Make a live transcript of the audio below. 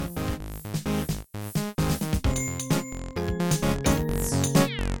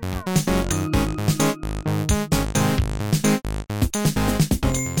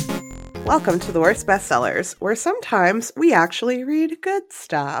Welcome to The Worst Bestsellers, where sometimes we actually read good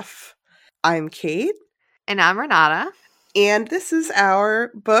stuff. I'm Kate. And I'm Renata. And this is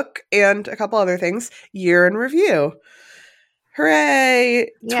our book and a couple other things, year in review. Hooray! Yay.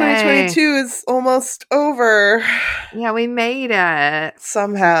 2022 is almost over. Yeah, we made it.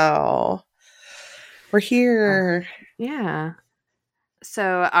 Somehow. We're here. Yeah.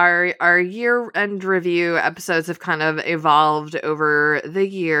 So our year-end review episodes have kind of evolved over the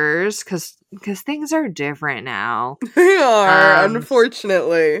years because things are different now. They are,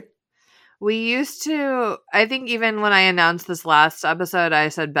 unfortunately. We used to, I think even when I announced this last episode, I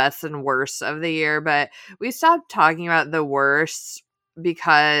said best and worst of the year, but we stopped talking about the worst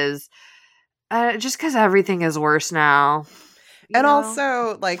because just because everything is worse now. And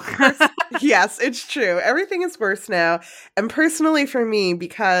also, yes, it's true. Everything is worse now. And personally for me,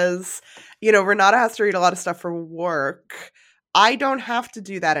 because, Renata has to read a lot of stuff for work, I don't have to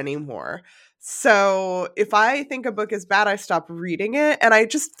do that anymore. So if I think a book is bad, I stop reading it. And I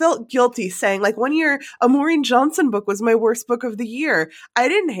just felt guilty saying, 1 year, a Maureen Johnson book was my worst book of the year. I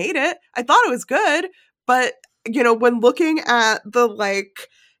didn't hate it. I thought it was good. But, when looking at the,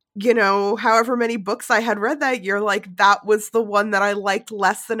 however many books I had read that year, that was the one that I liked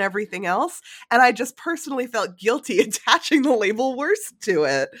less than everything else. And I just personally felt guilty attaching the label worst to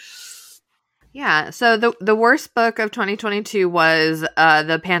it. Yeah. So the worst book of 2022 was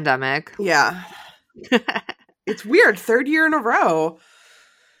The Pandemic. Yeah. It's weird. 3rd year in a row.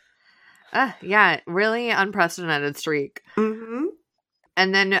 Yeah. Really unprecedented streak. Mm-hmm.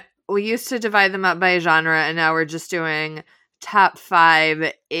 And then we used to divide them up by genre, and now we're just doing top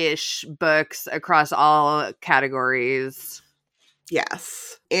 5-ish books across all categories.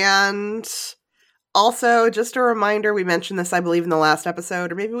 Yes. And also, just a reminder, we mentioned this, I believe, in the last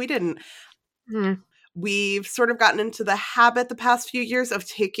episode, or maybe we didn't. We've sort of gotten into the habit the past few years of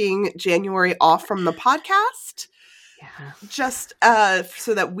taking January off from the podcast. Yeah. Just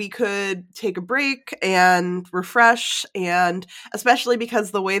so that we could take a break and refresh, and especially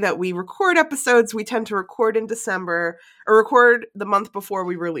because the way that we record episodes, we tend to record in December or record the month before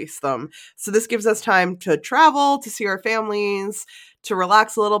we release them. So this gives us time to travel, to see our families, to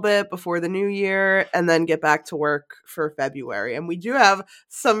relax a little bit before the new year, and then get back to work for February. And we do have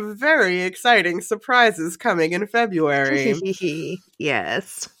some very exciting surprises coming in February.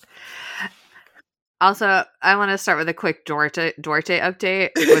 Yes. Also, I want to start with a quick Duarte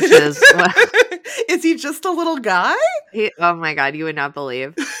update, which is... Is he just a little guy? Oh my God, you would not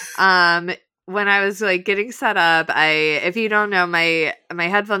believe. When I was getting set up, if you don't know, my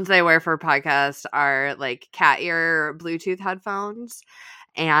headphones that I wear for podcast are cat ear Bluetooth headphones.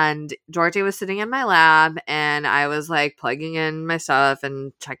 And Duarte was sitting in my lap, and I was plugging in my stuff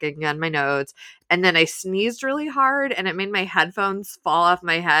and checking on my notes. And then I sneezed really hard, and it made my headphones fall off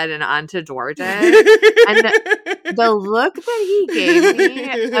my head and onto Duarte. And the look that he gave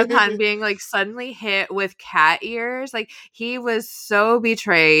me upon being suddenly hit with cat ears, he was so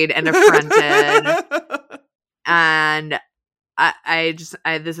betrayed and affronted. And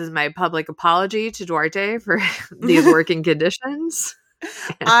this is my public apology to Duarte for these working conditions.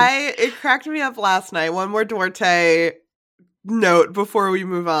 It cracked me up last night. One more Duarte note before we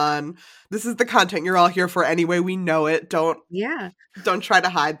move on. This is the content you're all here for anyway. We know it. Don't try to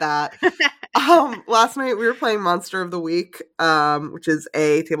hide that. Last night we were playing Monster of the Week, which is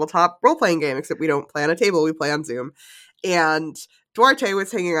a tabletop role-playing game, except we don't play on a table, we play on Zoom. And Duarte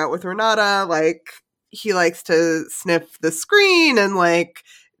was hanging out with Renata. He likes to sniff the screen and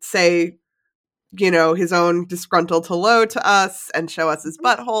say his own disgruntled hello to us and show us his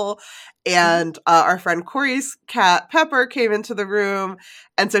butthole. And our friend Corey's cat, Pepper, came into the room.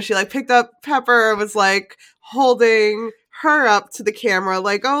 And so she picked up Pepper and was holding her up to the camera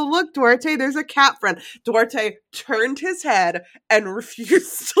oh, look, Duarte, there's a cat friend. Duarte turned his head and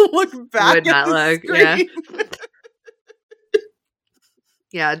refused to look back at the screen.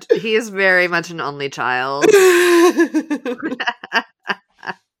 Yeah, he is very much an only child.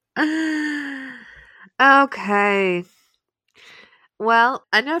 Okay. Well,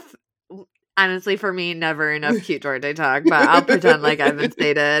 enough, honestly, for me, never enough cute Duarte talk, but I'll pretend like I've been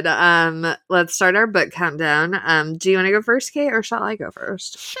stated. Let's start our book countdown. Do you want to go first, Kate, or shall I go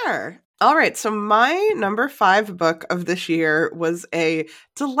first? Sure. All right, so my number 5 book of this year was a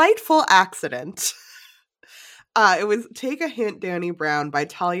delightful accident. It was Take a Hint, Danny Brown by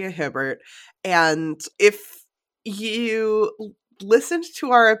Talia Hibbert. And if you listened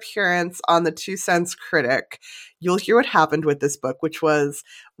to our appearance on the 2 Cents Critic, you'll hear what happened with this book, which was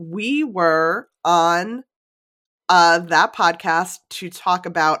we were on that podcast to talk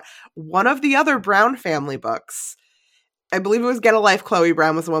about one of the other Brown family books. I believe it was Get a Life, Chloe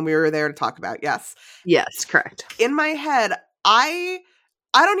Brown was the one we were there to talk about. Yes. Yes, correct. In my head, I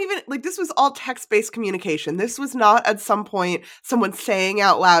don't even, like, this was all text-based communication. This was not at some point someone saying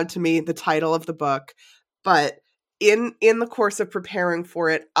out loud to me the title of the book. But in the course of preparing for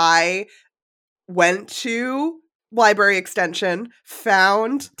it, I went to Library Extension,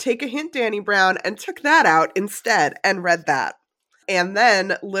 found Take a Hint, Dani Brown, and took that out instead and read that. And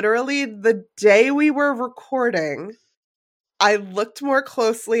then, literally the day we were recording, I looked more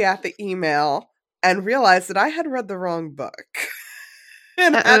closely at the email and realized that I had read the wrong book.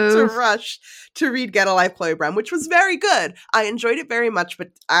 And had to rush to read Get a Life, Chloe Brown, which was very good. I enjoyed it very much, but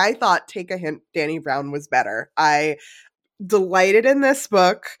I thought Take a Hint, Dani Brown was better. I delighted in this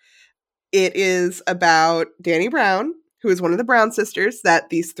book. It is about Dani Brown, who is one of the Brown sisters that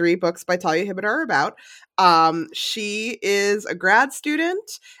these 3 books by Talia Hibbert are about. She is a grad student,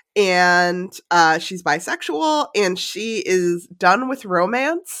 and she's bisexual, and she is done with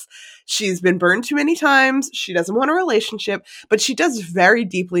romance. She's been burned too many times. She doesn't want a relationship, but she does very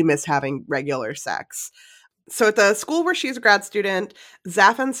deeply miss having regular sex. So at the school where she's a grad student,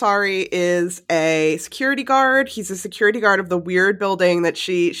 Zaf Ansari is a security guard. He's a security guard of the weird building that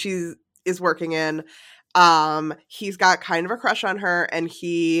she is working in. He's got kind of a crush on her, and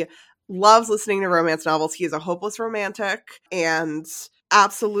he loves listening to romance novels. He is a hopeless romantic and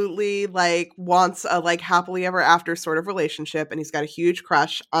absolutely like wants a like happily ever after sort of relationship, and he's got a huge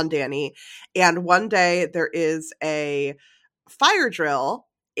crush on Dani. And one day there is a fire drill,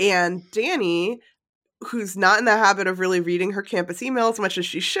 and Dani, who's not in the habit of really reading her campus emails as much as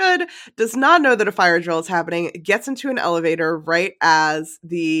she should, does not know that a fire drill is happening, gets into an elevator right as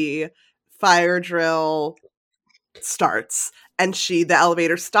the fire drill starts, and the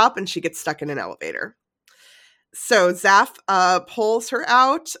elevator stops and she gets stuck in an elevator. So Zaf pulls her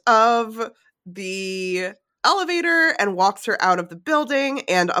out of the elevator and walks her out of the building,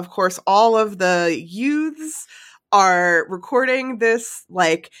 and of course all of the youths are recording this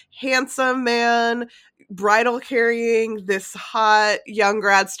like handsome man bridal carrying this hot young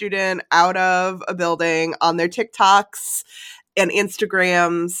grad student out of a building on their TikToks and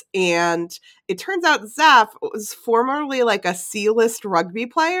Instagrams. And it turns out Zaf was formerly like a C-list rugby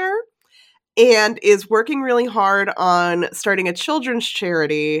player and is working really hard on starting a children's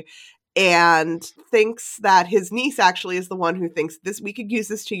charity, and thinks that his niece actually is the one who thinks we could use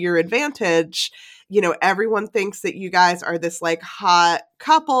this to your advantage. You know, everyone thinks that you guys are this like hot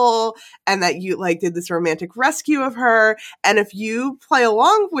couple and that you like did this romantic rescue of her. And if you play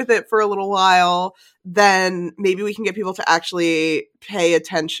along with it for a little while, then maybe we can get people to actually pay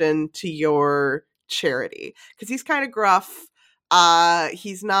attention to your charity. Because he's kind of gruff.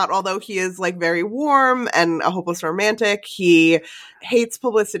 He's not, although he is like very warm and a hopeless romantic, he hates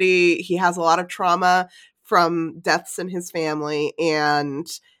publicity. He has a lot of trauma from deaths in his family, and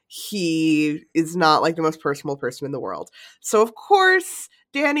he is not like the most personal person in the world. So of course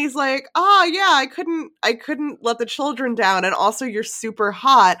Dani's like, I couldn't let the children down, and also you're super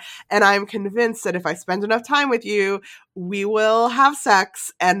hot, and I'm convinced that if I spend enough time with you, we will have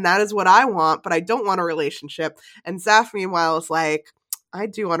sex, and that is what I want, but I don't want a relationship. And Zaf, meanwhile, is like, I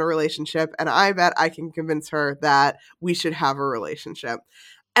do want a relationship, and I bet I can convince her that we should have a relationship.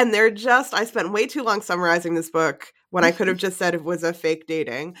 And I spent way too long summarizing this book when I could have just said it was a fake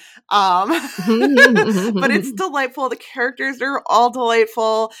dating. But it's delightful. The characters are all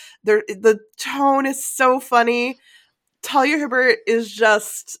delightful. The tone is so funny. Talia Hibbert is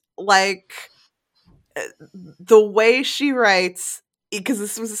just like, the way she writes, because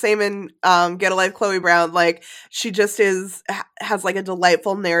this was the same in Get a Life, Chloe Brown, like she just has like a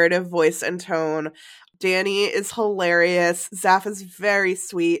delightful narrative voice and tone. Dani is hilarious. Zaf is very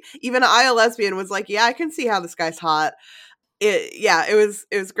sweet. Even I, a lesbian, was like, yeah, I can see how this guy's hot. It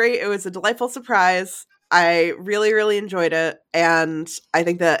was great. It was a delightful surprise. I really, really enjoyed it, and I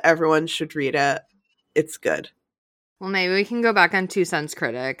think that everyone should read it. It's good. Well, maybe we can go back on Two Cents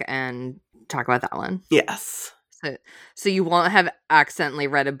Critic and talk about that one. Yes. So you won't have accidentally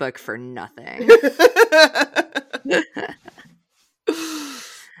read a book for nothing.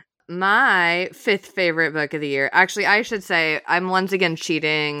 My 5th favorite book of the year. Actually, I should say I'm once again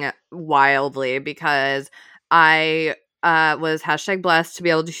cheating wildly because I was #blessed to be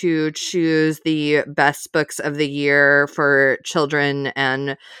able to choose the best books of the year for children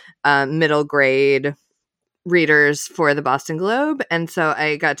and middle grade readers for the Boston Globe. And so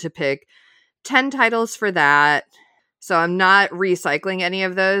I got to pick 10 titles for that. So I'm not recycling any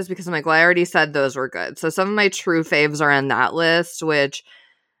of those because I'm like, well, I already said those were good. So some of my true faves are on that list, which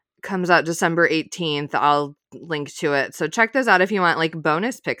comes out December 18th. I'll link to it. So check those out if you want like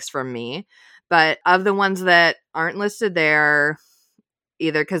bonus picks from me. But of the ones that aren't listed there,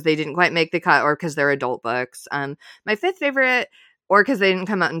 either because they didn't quite make the cut or because they're adult books, my fifth favorite, or because they didn't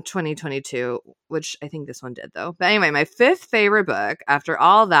come out in 2022, which I think this one did though. But anyway, my fifth favorite book after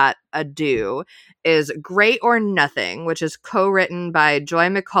all that ado is Great or Nothing, which is co-written by Joy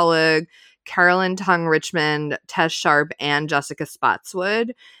McCullough, Carolyn Tung Richmond, Tess Sharp, and Jessica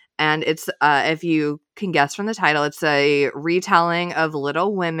Spotswood. And it's, if you can guess from the title, it's a retelling of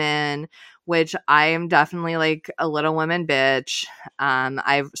Little Women, which I am definitely like a Little Women bitch.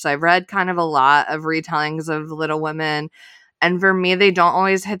 I've read kind of a lot of retellings of Little Women, and for me, they don't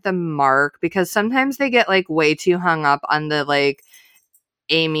always hit the mark because sometimes they get like way too hung up on the like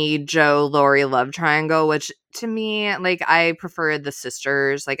Amy, Jo, Laurie love triangle, which to me, like, I prefer the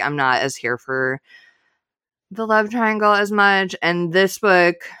sisters. Like, I'm not as here for the love triangle as much. And this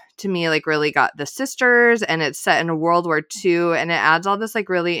book to me, like, really got the sisters, and it's set in World War II, and it adds all this like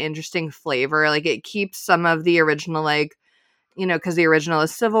really interesting flavor. Like, it keeps some of the original, like, you know, because the original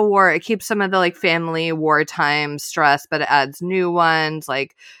is Civil War, it keeps some of the like family wartime stress, but it adds new ones,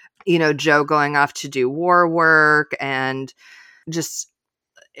 like, you know, Jo going off to do war work, and just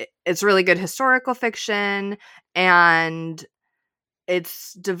it's really good historical fiction. And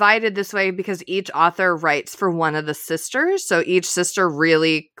it's divided this way because each author writes for one of the sisters, so each sister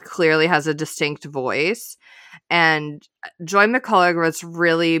really clearly has a distinct voice. And Joy McCullough writes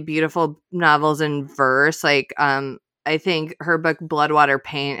really beautiful novels in verse. Like, I think her book Bloodwater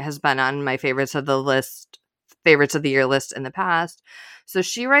Paint has been on my favorites of the year list in the past. So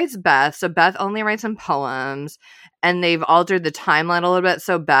she writes Beth. So Beth only writes in poems, and they've altered the timeline a little bit.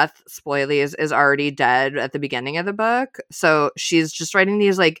 So Beth, spoilies, is already dead at the beginning of the book. So she's just writing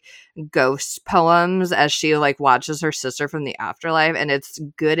these like ghost poems as she like watches her sister from the afterlife, and it's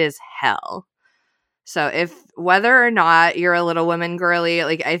good as hell. So if whether or not you're a Little Women girly,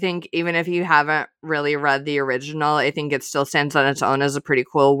 like, I think even if you haven't really read the original, I think it still stands on its own as a pretty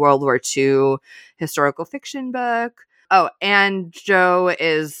cool World War II historical fiction book. Oh, and Jo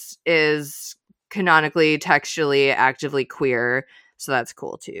is canonically, textually, actively queer, so that's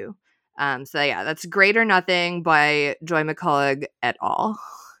cool too. So yeah, that's Great or Nothing by Joy McCullough et al.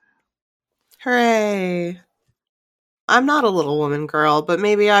 Hooray. I'm not a Little Woman girl, but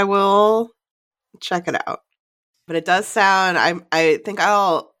maybe I will check it out. But it does sound, I think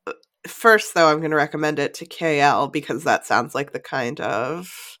I'll, first though, I'm going to recommend it to KL because that sounds like the kind of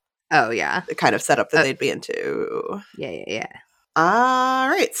setup that they'd be into. Yeah. All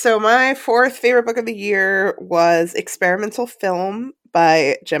right, so my fourth favorite book of the year was Experimental Film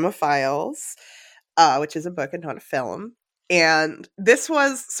by Gemma Files, which is a book and not a film. And this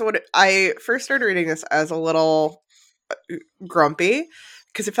was, I first started reading this as a little grumpy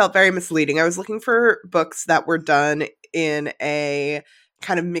because it felt very misleading. I was looking for books that were done in a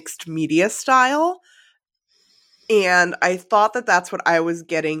kind of mixed media style, and I thought that that's what I was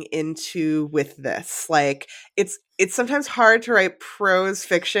getting into with this. Like, it's sometimes hard to write prose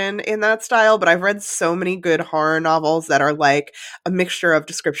fiction in that style, but I've read so many good horror novels that are like a mixture of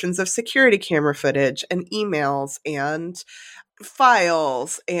descriptions of security camera footage and emails and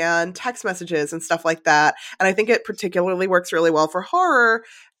files and text messages and stuff like that. And I think it particularly works really well for horror.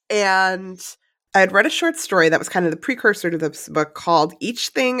 And I had read a short story that was kind of the precursor to this book called Each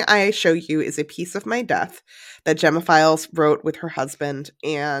Thing I Show You is a Piece of My Death that Gemma Files wrote with her husband.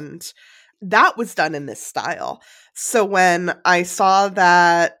 And that was done in this style. So when I saw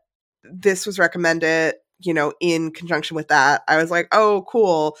that this was recommended, you know, in conjunction with that, I was like, oh,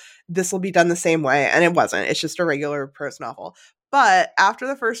 cool, this will be done the same way. And it wasn't. It's just a regular prose novel. But after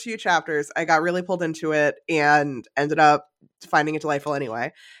the first few chapters, I got really pulled into it and ended up finding it delightful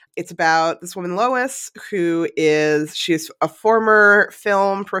anyway. It's about this woman, Lois, she's a former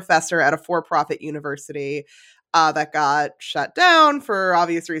film professor at a for-profit university that got shut down for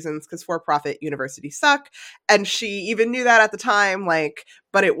obvious reasons because for-profit universities suck. And she even knew that at the time,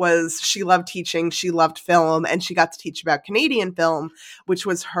 but she loved teaching, she loved film, and she got to teach about Canadian film, which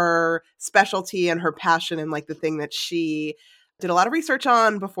was her specialty and her passion and the thing that she did a lot of research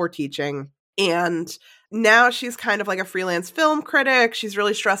on before teaching. And now she's kind of like a freelance film critic. She's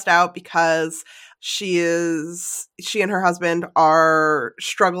really stressed out because she and her husband are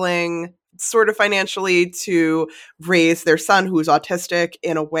struggling sort of financially to raise their son who's autistic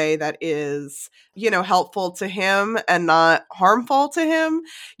in a way that is, helpful to him and not harmful to him.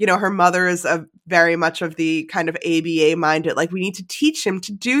 Her mother is very much of the kind of ABA minded, we need to teach him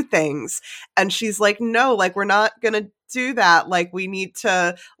to do things. And she's like, no, we're not going to do that. We need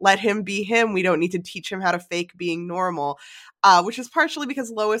to let him be him. We don't need to teach him how to fake being normal. Which is partially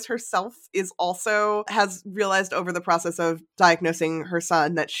because Lois herself has realized over the process of diagnosing her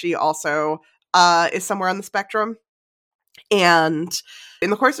son that she also is somewhere on the spectrum. And in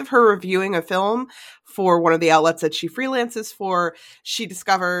the course of her reviewing a film for one of the outlets that she freelances for, she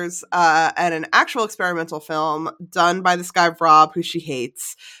discovers an actual experimental film done by this guy, Rob, who she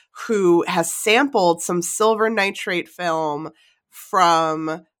hates, who has sampled some silver nitrate film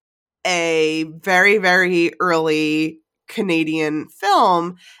from a very, very early Canadian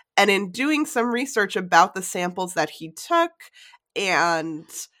film. And in doing some research about the samples that he took and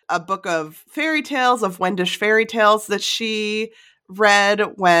a book of fairy tales, of Wendish fairy tales that she read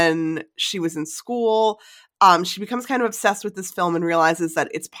when she was in school, she becomes kind of obsessed with this film and realizes that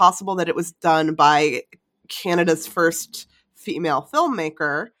it's possible that it was done by Canada's first female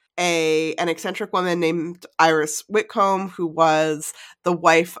filmmaker, an eccentric woman named Iris Whitcomb, who was the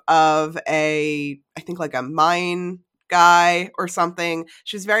wife of I think like a mine guy or something.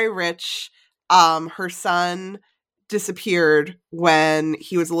 She was very rich. Her son disappeared when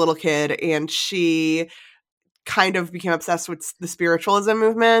he was a little kid, and she kind of became obsessed with the spiritualism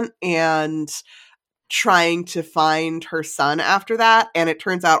movement and trying to find her son after that, and it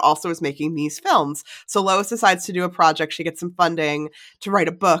turns out also is making these films. So Lois decides to do a project. She gets some funding to write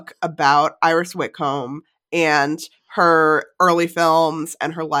a book about Iris Whitcomb and her early films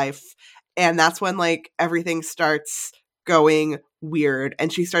and her life, and that's when like everything starts going weird,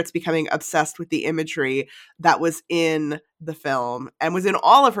 and she starts becoming obsessed with the imagery that was in the film and was in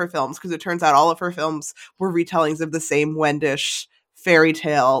all of her films, because it turns out all of her films were retellings of the same Wendish fairy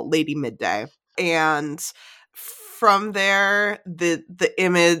tale, Lady Midday. And from there, the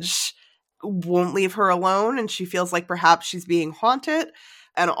image won't leave her alone, and she feels like perhaps she's being haunted,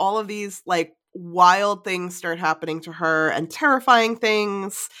 and all of these like wild things start happening to her and terrifying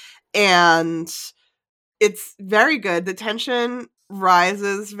things, and it's very good. The tension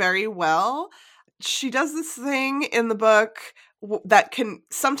rises very well. She does this thing in the book that can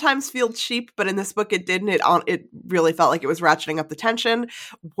sometimes feel cheap, but in this book it didn't. It really felt like it was ratcheting up the tension,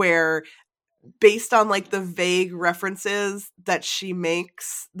 where based on like the vague references that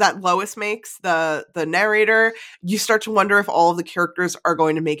Lois makes, the narrator, you start to wonder if all of the characters are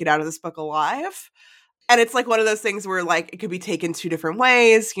going to make it out of this book alive. And it's like one of those things where like it could be taken two different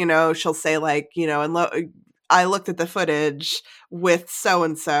ways. You know, she'll say like, you know, and I looked at the footage with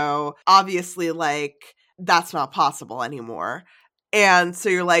so-and-so. Obviously, like, that's not possible anymore. And so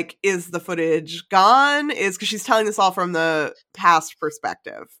you're like, is the footage gone? Because she's telling this all from the past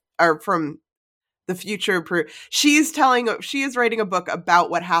perspective, or from the future. She is writing a book about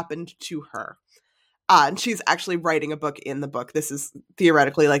what happened to her. And she's actually writing a book in the book. This is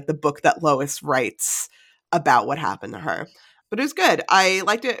theoretically like the book that Lois writes about what happened to her. But it was good. I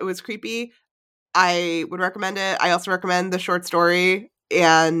liked it. It was creepy. I would recommend it. I also recommend the short story.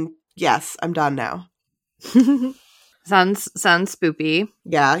 And yes, I'm done now. Sounds spoopy.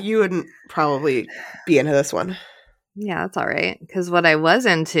 Yeah, you wouldn't probably be into this one. Yeah, that's all right. Because what I was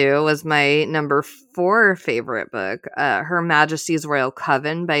into was my number 4 favorite book, Her Majesty's Royal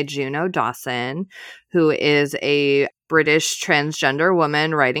Coven by Juno Dawson, who is a British transgender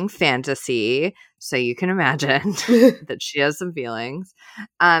woman writing fantasy. So you can imagine that she has some feelings.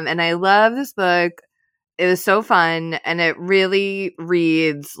 And I love this book. It was so fun. And it really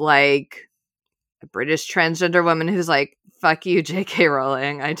reads like a British transgender woman who's like, fuck you, J.K.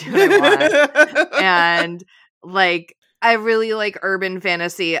 Rowling. I do what I want. And like, I really like urban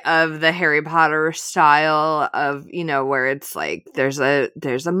fantasy of the Harry Potter style of, you know, where it's like there's a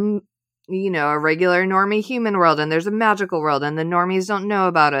you know, a regular normie human world, and there's a magical world, and the normies don't know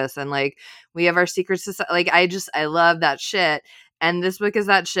about us, and like we have our secret society. Like I love that shit, and this book is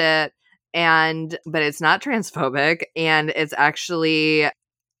that shit, but it's not transphobic, and it's actually.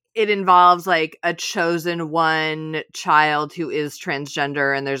 It involves like a chosen one child who is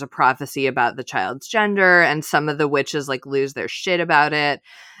transgender, and there's a prophecy about the child's gender, and some of the witches like lose their shit about it.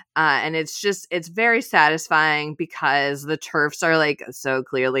 And it's very satisfying because the TERFs are like so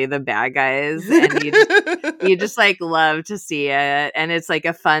clearly the bad guys, and you just like love to see it. And it's like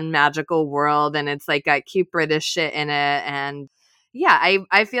a fun magical world, and it's like got cute British shit in it. And yeah,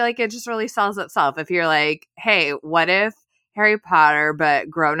 I feel like it just really sells itself. If you're like, hey, what if Harry Potter, but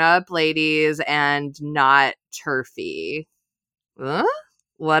grown-up ladies and not TERFy? Huh?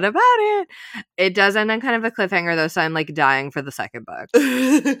 What about it? It does end on kind of a cliffhanger, though, so I'm like dying for the second book.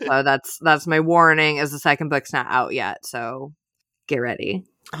 So that's my warning, is the second book's not out yet, so get ready.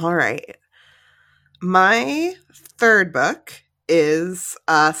 All right. My third book is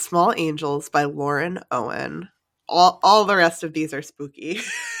Small Angels by Lauren Owen. All the rest of these are spooky.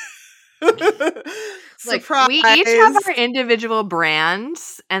 Like, we each have our individual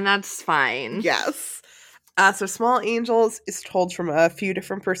brands, and that's fine. Yes. So Small Angels is told from a few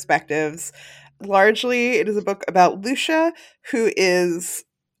different perspectives. largely, it is a book about Lucia, who is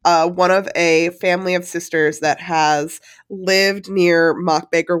one of a family of sisters that has lived near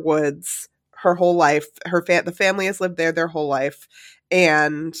Mockbeggar Woods her whole life. The family has lived there their whole life,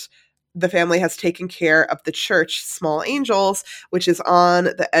 and the family has taken care of the church, Small Angels, which is on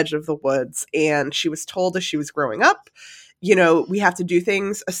the edge of the woods. And she was told as she was growing up, we have to do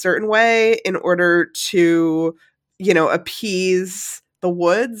things a certain way in order to, appease the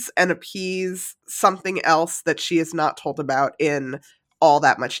woods and appease something else that she is not told about in all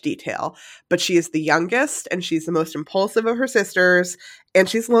that much detail. But she is the youngest and she's the most impulsive of her sisters, and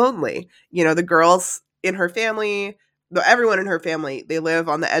she's lonely. The girls in her family, everyone in her family, they live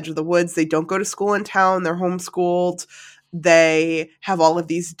on the edge of the woods. They don't go to school in town. They're homeschooled. They have all of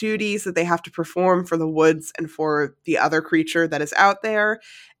these duties that they have to perform for the woods and for the other creature that is out there.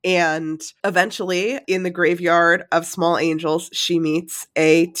 And eventually, in the graveyard of Small Angels, she meets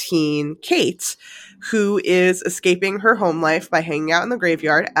a teen, Kate, who is escaping her home life by hanging out in the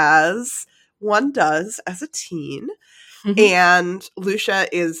graveyard, as one does as a teen. And Lucia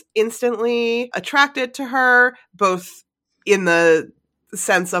is instantly attracted to her, both in the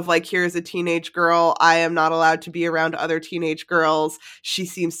sense of like, here's a teenage girl. I am not allowed to be around other teenage girls. She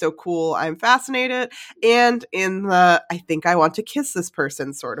seems so cool. I'm fascinated. And in the, I think I want to kiss this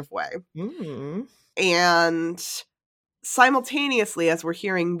person sort of way. And simultaneously, as we're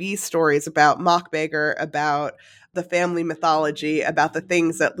hearing these stories about Mockbeggar, about the family mythology, about the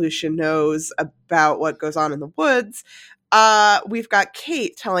things that Lucia knows about what goes on in the woods, we've got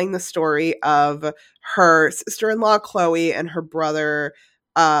Kate telling the story of her sister-in-law Chloe and her brother,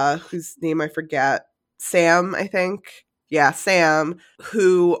 whose name I forget, Sam, I think. Yeah, Sam,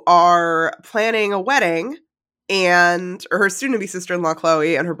 who are planning a wedding, and her soon-to-be sister-in-law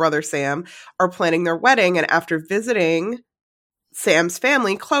Chloe and her brother Sam are planning their wedding, and after visiting Sam's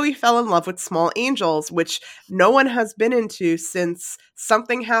family, Chloe fell in love with Small Angels, which no one has been into since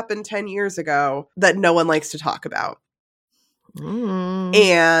something happened 10 years ago that no one likes to talk about.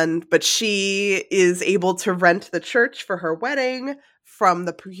 But she is able to rent the church for her wedding from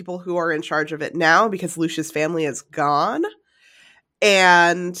the people who are in charge of it now, because Lucia's family is gone.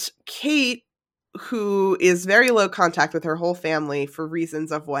 And Kate, who is very low contact with her whole family for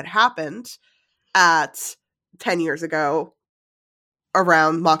reasons of what happened at 10 years ago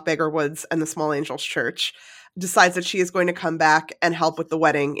around Mockbeggar Woods and the Small Angels Church, decides that she is going to come back and help with the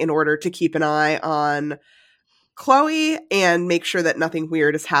wedding in order to keep an eye on Chloe and make sure that nothing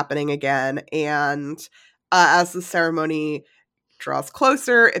weird is happening again. And as the ceremony draws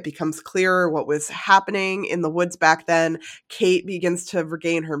closer, it becomes clearer what was happening in the woods back then. Kate begins to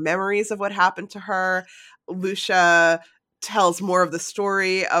regain her memories of what happened to her. Lucia tells more of the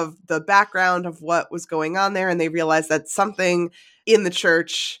story of the background of what was going on there, and they realize that something in the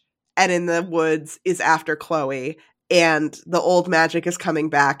church and in the woods is after Chloe, and the old magic is coming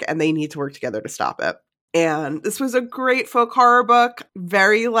back, and they need to work together to stop it. And this was a great folk horror book,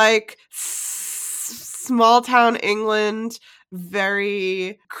 very like small town England,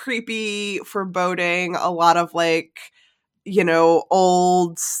 very creepy, foreboding, a lot of like,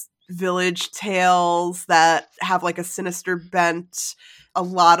 old village tales that have like a sinister bent, a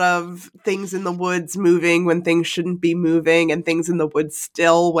lot of things in the woods moving when things shouldn't be moving, and things in the woods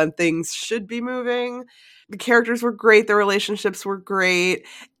still when things should be moving. The characters were great. The relationships were great.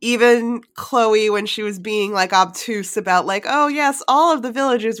 Even Chloe, when she was being like obtuse about like, oh yes, all of the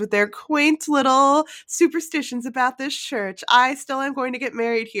villagers with their quaint little superstitions about this church, I still am going to get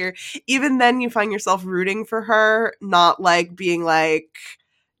married here. Even then you find yourself rooting for her, not like being like,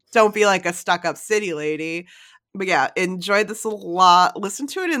 don't be like a stuck-up city lady. But yeah, enjoyed this a lot. Listened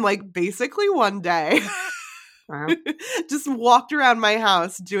to it in like basically one day. Wow. Just walked around my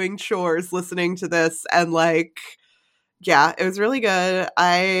house doing chores, listening to this, and like, yeah, it was really good.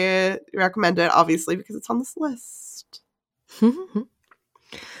 I recommend it, obviously, because it's on this list. All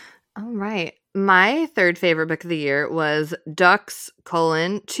right. My third favorite book of the year was Ducks,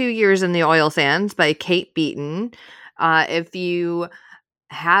 2 Years in the Oil Sands by Kate Beaton. If you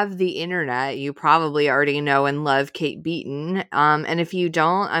have the internet, you probably already know and love Kate Beaton. And if you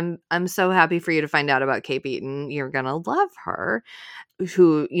don't, I'm so happy for you to find out about Kate Beaton. You're gonna love her,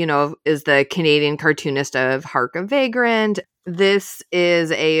 who, is the Canadian cartoonist of Hark a Vagrant. This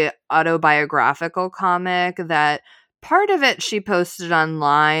is a autobiographical comic that part of it she posted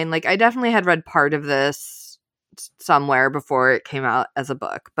online. Like, I definitely had read part of this somewhere before it came out as a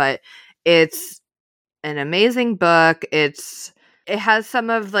book, but it's an amazing book. It has some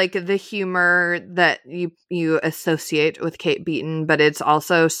of like the humor that you associate with Kate Beaton, but it's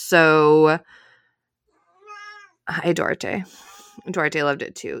also so... Hi, Dorte. Duarte loved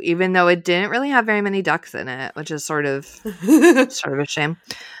it too, even though it didn't really have very many ducks in it, which is sort of a shame.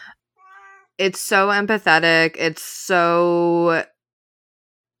 It's so empathetic. It's so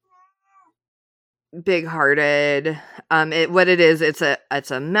big-hearted. It's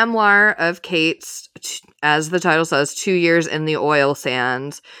a memoir of Kate's, as the title says, 2 years in the oil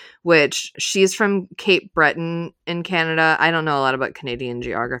sands, which she's from Cape Breton in Canada. I don't know a lot about Canadian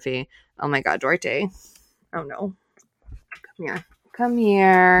geography. Oh my god, Duarte. Oh no. Come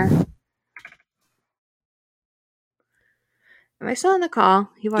here. Am I still on the call?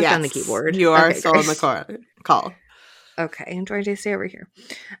 You walked on the keyboard. You are still on the call. Okay, and Duarte, stay over here.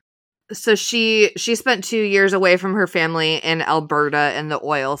 So she spent 2 years away from her family in Alberta in the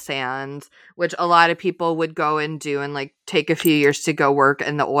oil sands, which a lot of people would go and do and like take a few years to go work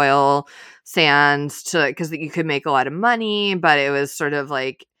in the oil sands because you could make a lot of money, but it was sort of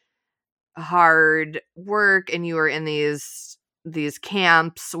like hard work, and you were in these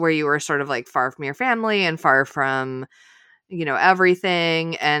camps where you were sort of like far from your family and far from,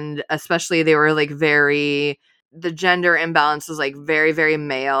 everything. And especially they were like the gender imbalance was like very, very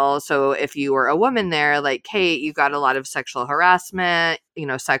male. So if you were a woman there, like Kate, you got a lot of sexual harassment,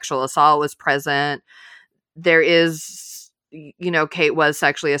 sexual assault was present. There is, Kate was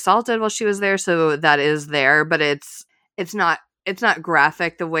sexually assaulted while she was there. So that is there, but it's not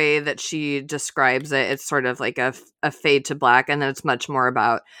graphic the way that she describes it. It's sort of like a fade to black. And then it's much more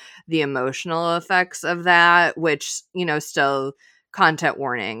about the emotional effects of that, which, still content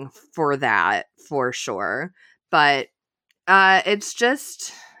warning for that for sure. But it's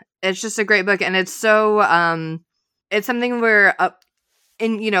just a great book. And it's so, it's something where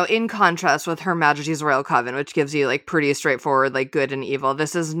in contrast with Her Majesty's Royal Coven, which gives you like pretty straightforward, like good and evil.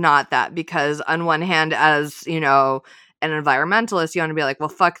 This is not that, because on one hand, as an environmentalist, you want to be like, well,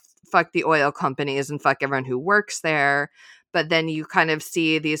 fuck the oil companies and fuck everyone who works there. But then you kind of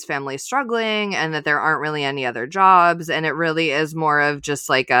see these families struggling and that there aren't really any other jobs. And it really is more of just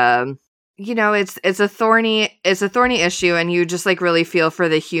like it's a thorny issue, and you just like really feel for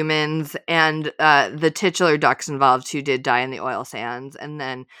the humans and the titular ducks involved who did die in the oil sands. And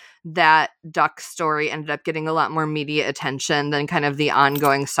then that duck story ended up getting a lot more media attention than kind of the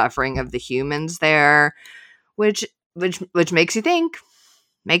ongoing suffering of the humans there, which makes you think.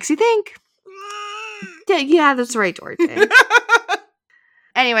 Yeah, that's right, Duarte.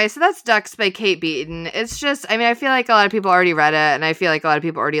 Anyway, so that's Ducks by Kate Beaton. It's just, I feel like a lot of people already read it, and I feel like a lot of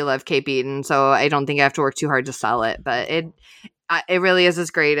people already love Kate Beaton, so I don't think I have to work too hard to sell it. But it really is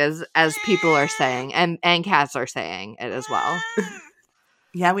as great as people are saying, and cats are saying it as well.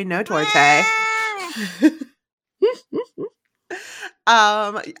 Yeah, we know, Duarte.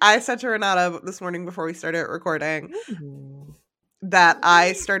 I said to Renata this morning before we started recording that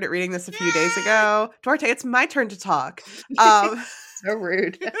I started reading this a few days ago. Duarte, it's my turn to talk. So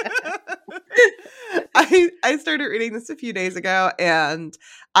rude. I started reading this a few days ago, and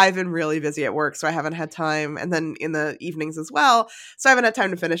I've been really busy at work, so I haven't had time, and then in the evenings as well, so I haven't had time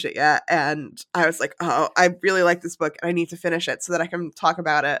to finish it yet. And I was like, oh, I really like this book, and I need to finish it so that I can talk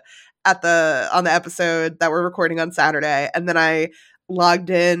about it on the episode that we're recording on Saturday. And then I logged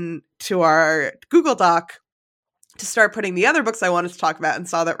in to our Google Doc to start putting the other books I wanted to talk about, and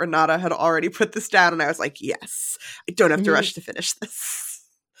saw that Renata had already put this down, and I was like, yes, I don't have to rush to finish this.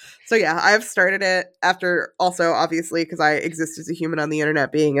 So yeah, I've started it after, also obviously because I exist as a human on the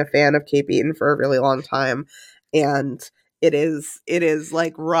internet, being a fan of Kate Beaton for a really long time, and it is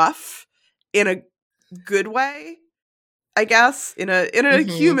like rough in a good way, I guess, in a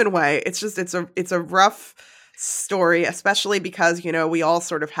human way. It's a rough story, especially because, we all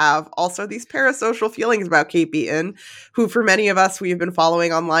sort of have also these parasocial feelings about Kate Beaton, who for many of us, we've been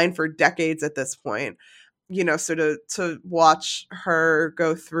following online for decades at this point. So to watch her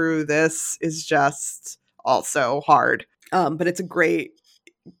go through this is just also hard. But it's a great,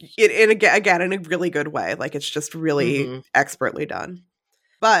 again, in a really good way. Like, it's just really expertly done.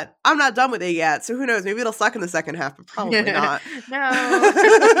 But I'm not done with it yet, so who knows? Maybe it'll suck in the second half, but probably not. No.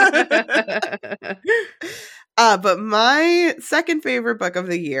 But my second favorite book of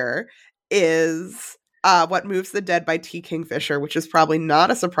the year is What Moves the Dead by T. Kingfisher, which is probably not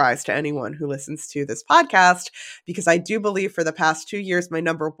a surprise to anyone who listens to this podcast, because I do believe for the past 2 years, my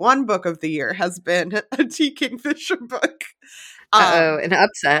number one book of the year has been a T. Kingfisher book. An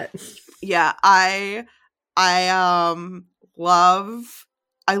upset. Yeah, I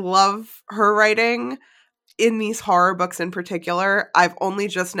love her writing in these horror books in particular. I've only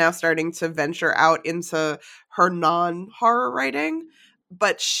just now starting to venture out into her non-horror writing,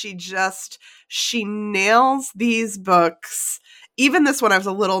 but she nails these books. Even this one, I was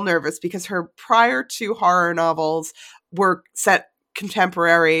a little nervous because her prior two horror novels were set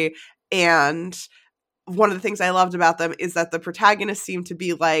contemporary. And one of the things I loved about them is that the protagonists seem to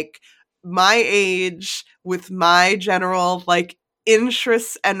be like my age with my general like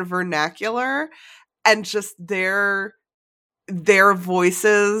interests and vernacular, and just their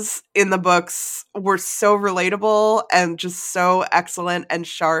voices in the books were so relatable and just so excellent and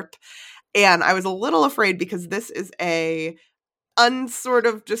sharp. And I was a little afraid because this is a unsort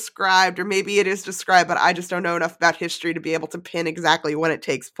of described, or maybe it is described, but I just don't know enough about history to be able to pin exactly when it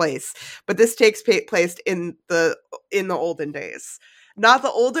takes place. But this takes place in the olden days. Not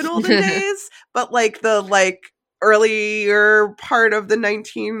the olden days, but like the earlier part of the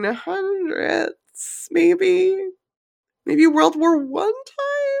 1900s, maybe World War One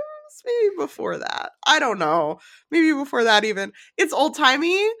times, maybe before that. I don't know. Maybe before that even. It's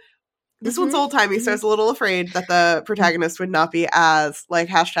old-timey. This one's old-timey, so I was a little afraid that the protagonist would not be as like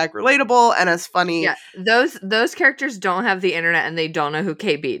hashtag relatable and as funny. Yeah, those characters don't have the internet and they don't know who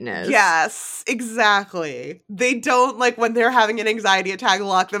Kate Beaton is. Yes, exactly. They don't, like, when they're having an anxiety attack,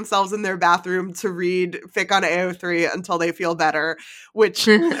 lock themselves in their bathroom to read fic on AO3 until they feel better, which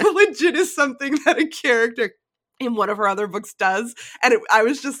legit is something that a character in one of her other books does. And I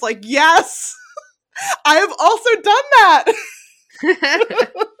was just like, yes, I have also done that.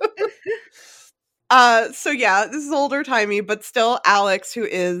 So yeah, this is older timey, but still Alex, who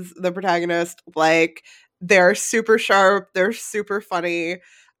is the protagonist, like, they're super sharp, they're super funny.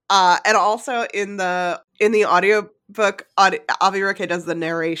 And also in the audiobook, Avi Roque does the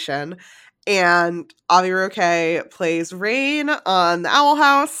narration, and Avi Roque plays Rain on the Owl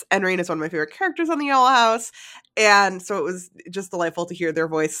House, and Rain is one of my favorite characters on the Owl House. And so it was just delightful to hear their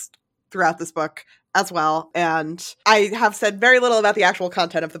voice throughout this book as well. And I have said very little about the actual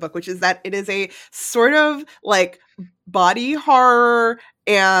content of the book, which is that it is a sort of like body horror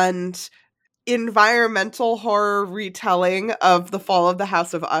and environmental horror retelling of the fall of the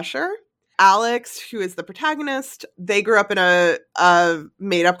House of Usher. Alex, who is the protagonist, they grew up in a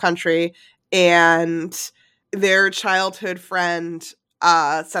made-up country, and their childhood friend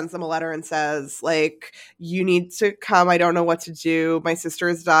sends them a letter and says, like, you need to come. I don't know what to do. My sister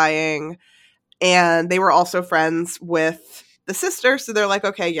is dying. And they were also friends with the sister. So they're like,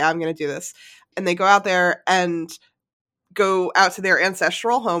 okay, yeah, I'm going to do this. And they go out there and go out to their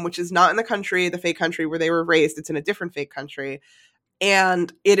ancestral home, which is not in the country, the fake country where they were raised. It's in a different fake country.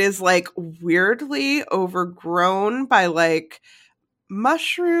 And it is like weirdly overgrown by like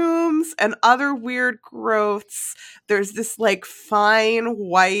mushrooms and other weird growths. There's this like fine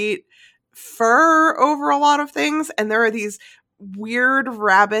white fur over a lot of things. And there are these weird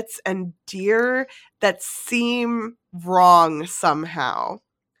rabbits and deer that seem wrong somehow.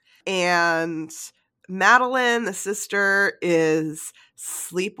 And Madeline, the sister, is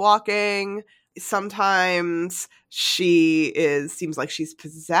sleepwalking. Sometimes she seems like she's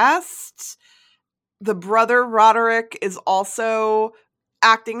possessed. The brother, Roderick, is also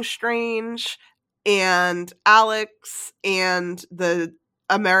acting strange. And Alex and the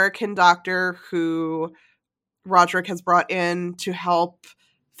American doctor who Roderick has brought in to help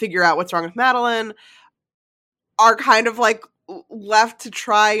figure out what's wrong with Madeline are kind of like left to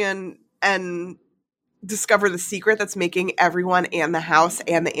try and discover the secret that's making everyone and the house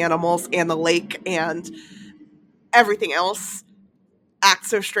and the animals and the lake and everything else act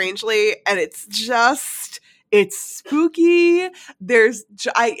so strangely. And it's spooky.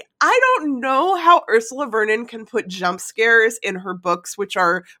 I don't know how Ursula Vernon can put jump scares in her books, which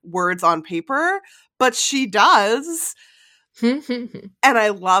are words on paper, but she does. And I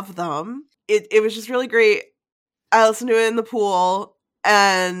love them. It was just really great. I listened to it in the pool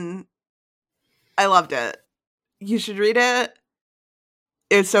and I loved it. You should read it.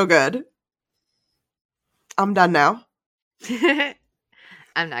 It's so good. I'm done now.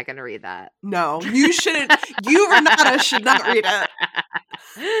 I'm not going to read that. No, you shouldn't. You, Renata, should not read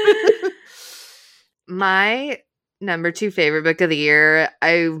it. My number 2 favorite book of the year,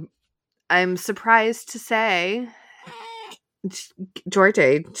 I'm surprised to say, George,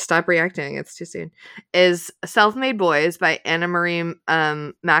 stop reacting. It's too soon. Is Self-Made Boys by Anna Marie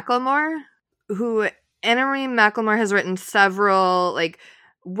McLemore, who Anna Marie McLemore has written several like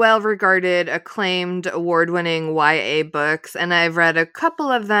well-regarded, acclaimed, award-winning YA books, and I've read a couple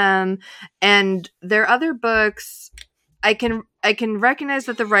of them. And their other books, I can recognize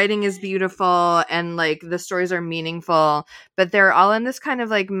that the writing is beautiful and like the stories are meaningful, but they're all in this kind of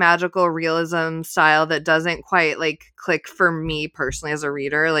like magical realism style that doesn't quite like click for me personally as a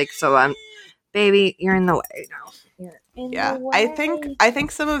reader. Like, so baby, you're in the way now. Yeah, I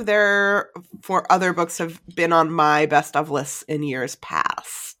think some of their other books have been on my best of lists in years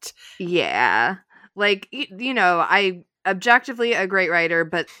past. Yeah, like you know, objectively a great writer,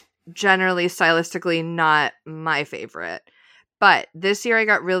 but generally stylistically not my favorite. But this year I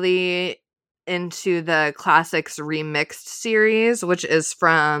got really into the Classics Remixed series, which is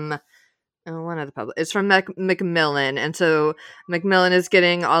from one of the it's from Macmillan. And so Macmillan is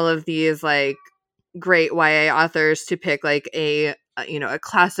getting all of these like great YA authors to pick like a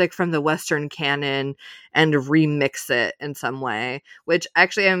classic from the Western canon and remix it in some way, which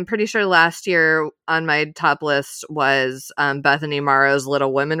actually I'm pretty sure last year on my top list was Bethany Morrow's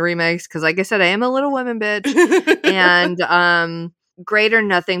Little Women remix, because like I said, I am a Little Women bitch. And Great or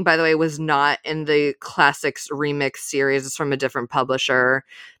Nothing, by the way, was not in the Classics Remix series. It's from a different publisher.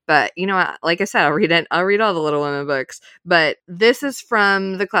 But you know what? Like I said, I'll read it. I'll read all the Little Women books. But this is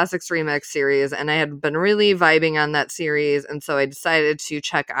from the Classics Remix series, and I had been really vibing on that series, and so I decided to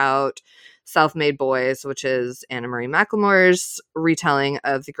check out Self-Made Boys, which is Anna Marie McLemore's retelling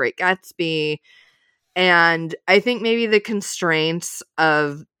of The Great Gatsby. And I think maybe the constraints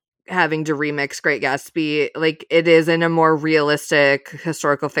of having to remix Great Gatsby, like it is in a more realistic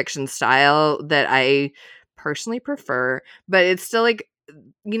historical fiction style that I personally prefer, but it's still like,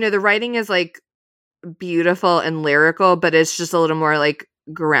 the writing is like beautiful and lyrical, but it's just a little more like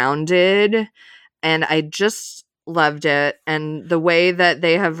grounded, and I just loved it. And the way that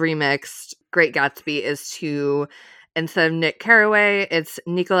they have remixed Great Gatsby is to, instead of Nick Carraway, it's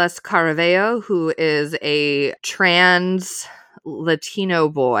Nicolas Caravello, who is a trans Latino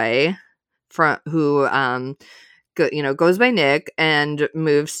boy who goes by Nick and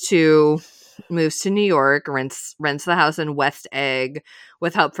moves to New York, rents the house in West Egg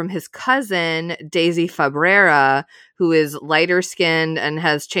with help from his cousin Daisy Fabrera, who is lighter skinned and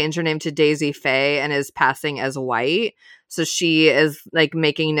has changed her name to Daisy Faye and is passing as white. So she is like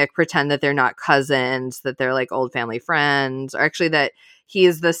making Nick pretend that they're not cousins, that they're like old family friends, or actually that he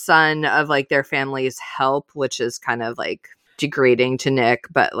is the son of like their family's help, which is kind of like degrading to Nick,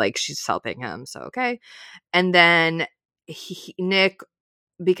 but like she's helping him. So, okay. And then Nick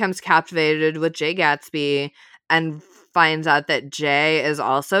becomes captivated with Jay Gatsby and finds out that Jay is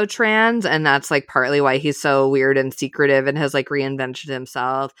also trans, and that's like partly why he's so weird and secretive and has like reinvented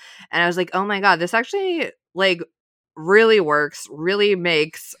himself. And I was like, oh my god, this actually like really works, really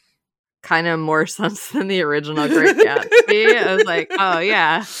makes kind of more sense than the original Great Gatsby. I was like, oh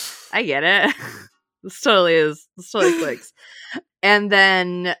yeah, I get it. This totally clicks. And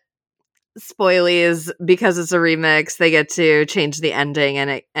then spoilies, because it's a remix, they get to change the ending, and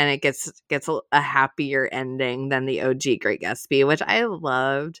it gets a happier ending than the OG Great Gatsby, which I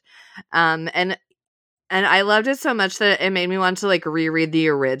loved. And I loved it so much that it made me want to like reread the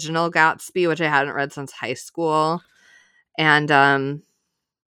original Gatsby, which I hadn't read since high school. And I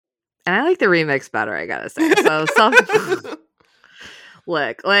like the remix better, I gotta say. So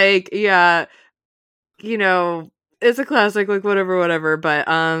look, like, yeah, it's a classic, like whatever, but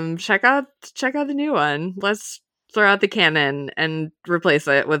check out the new one. Let's throw out the canon and replace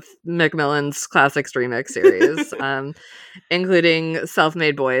it with Macmillan's Classics Remix series, including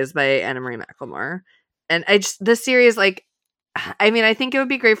Self-Made Boys by Anna Marie McLemore. And this series, like, I mean, I think it would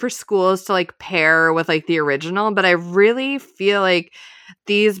be great for schools to like pair with like the original, but I really feel like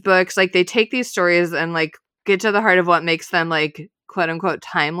these books, like, they take these stories and like get to the heart of what makes them like quote unquote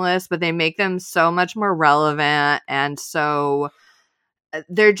timeless, but they make them so much more relevant, and so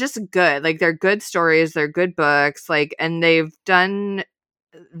they're just good. Like, they're good stories, they're good books, like, and the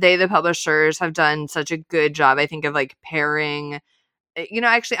publishers have done such a good job, I think, of like pairing.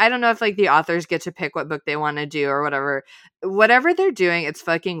 Actually, I don't know if like the authors get to pick what book they want to do or whatever they're doing, it's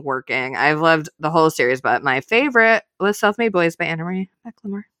fucking working. I've loved the whole series, but my favorite was Self-Made Boys by Anna Marie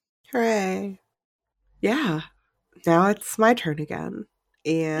McLemore. Hooray. Yeah. Now it's my turn again.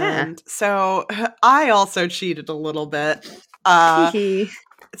 And so I also cheated a little bit.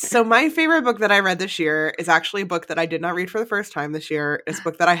 So my favorite book that I read this year is actually a book that I did not read for the first time this year. It's a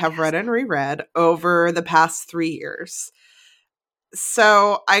book that I have read and reread over the past 3 years.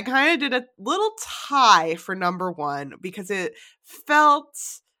 So I kind of did a little tie for number one because it felt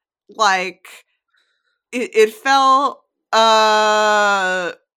like it felt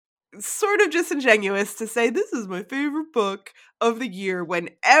sort of disingenuous to say this is my favorite book of the year when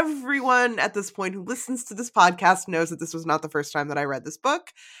everyone at this point who listens to this podcast knows that this was not the first time that I read this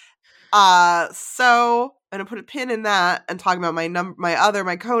book. So I'm gonna put a pin in that and talk about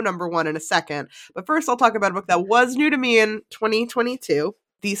my co-number one in a second. But first, I'll talk about a book that was new to me in 2022,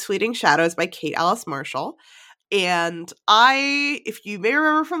 These Fleeting Shadows by Kate Alice Marshall. And if you may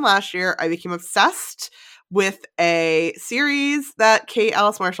remember from last year, I became obsessed with a series that Kate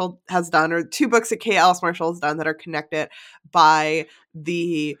Alice Marshall has done, or 2 books that Kate Alice Marshall has done that are connected by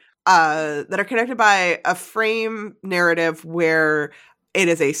that are connected by a frame narrative where it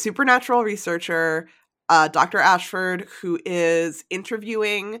is a supernatural researcher, Dr. Ashford, who is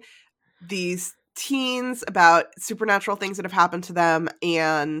interviewing these teens about supernatural things that have happened to them,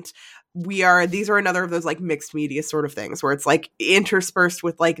 and these are another of those like mixed media sort of things where it's like interspersed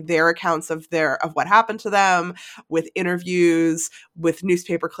with like their accounts of what happened to them, with interviews, with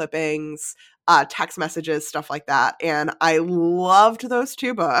newspaper clippings, text messages, stuff like that. And I loved those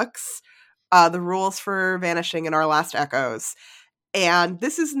two books, The Rules for Vanishing and Our Last Echoes. And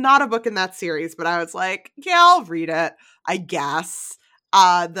this is not a book in that series, but I was like, yeah, I'll read it, I guess.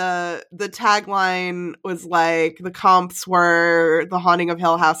 The tagline was like, the comps were The Haunting of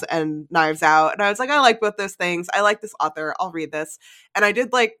Hill House and Knives Out. And I was like, I like both those things. I like this author. I'll read this. And I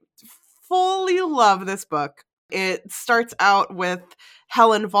did like fully love this book. It starts out with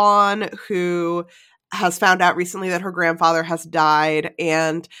Helen Vaughn, who has found out recently that her grandfather has died,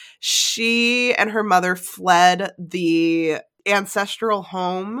 and she and her mother fled the ancestral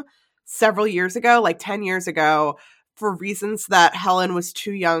home several years ago, like 10 years ago, for reasons that Helen was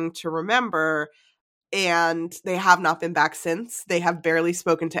too young to remember, and they have not been back since. They have barely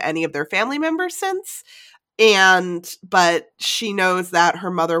spoken to any of their family members since, but she knows that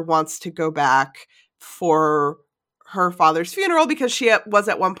her mother wants to go back for her father's funeral because she was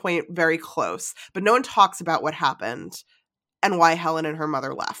at one point very close, but no one talks about what happened and why Helen and her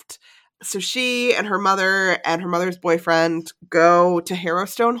mother left. So she and her mother's boyfriend go to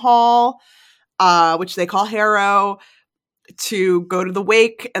Harrowstone Hall, which they call Harrow, to go to the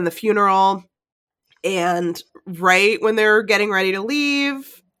wake and the funeral. And right when they're getting ready to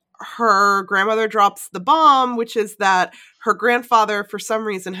leave, her grandmother drops the bomb, which is that her grandfather, for some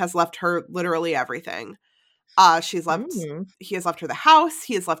reason, has left her literally everything. He has left her the house.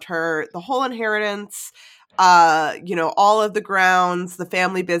 He has left her the whole inheritance, all of the grounds, the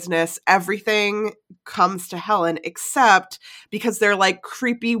family business, everything comes to Helen, except because they're like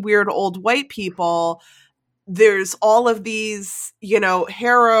creepy, weird old white people. There's all of these,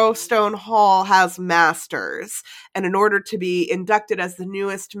 Harrowstone Hall has masters. And in order to be inducted as the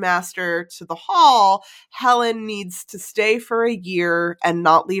newest master to the hall, Helen needs to stay for a year and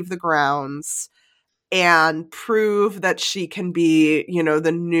not leave the grounds and prove that she can be,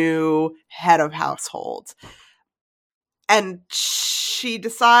 the new head of household. And she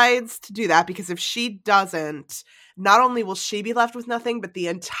decides to do that because if she doesn't, not only will she be left with nothing, but the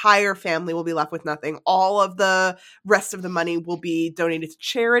entire family will be left with nothing. All of the rest of the money will be donated to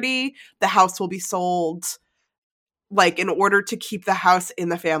charity. The house will be sold. Like, in order to keep the house in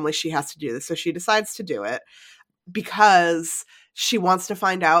the family, she has to do this. So she decides to do it because she wants to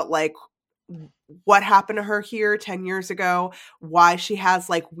find out, like, what happened to her here 10 years ago, why she has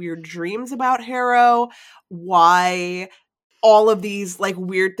like weird dreams about Harrow, why all of these like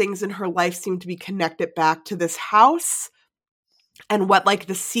weird things in her life seem to be connected back to this house, and what like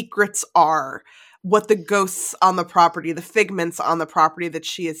the secrets are, what the ghosts on the property, the figments on the property that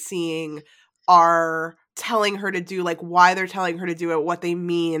she is seeing are telling her to do, like why they're telling her to do it, what they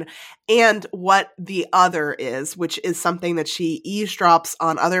mean, and what the other is, which is something that she eavesdrops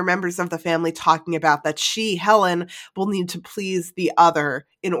on other members of the family talking about, that she, Helen, will need to please the other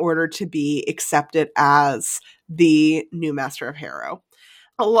in order to be accepted as the new master of Harrow.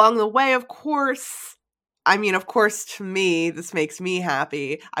 Along the way, of course, to me, this makes me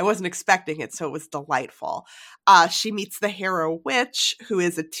happy. I wasn't expecting it, so it was delightful. She meets the Harrow Witch, who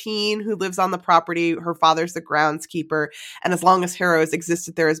is a teen who lives on the property. Her father's the groundskeeper. And as long as Harrow has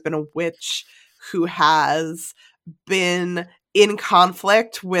existed, there has been a witch who has been in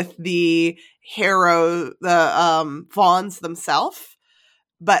conflict with the Vaughns themselves,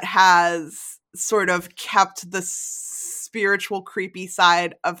 but has sort of kept the spiritual, creepy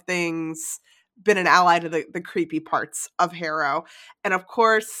side of things, been an ally to the creepy parts of Harrow. And of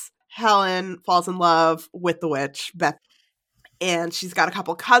course, Helen falls in love with the witch, Beth. And she's got a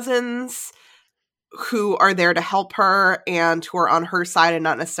couple cousins who are there to help her and who are on her side and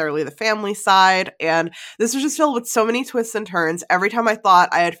not necessarily the family side. And this was just filled with so many twists and turns. Every time I thought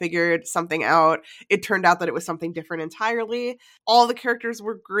I had figured something out, it turned out that it was something different entirely. All the characters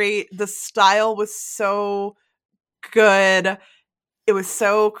were great. The style was so good. It was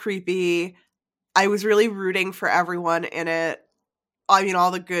so creepy. I was really rooting for everyone in it. I mean,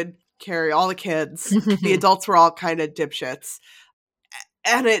 all the kids. The adults were all kind of dipshits.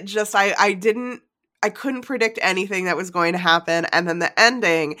 And it just, I couldn't predict anything that was going to happen. And then the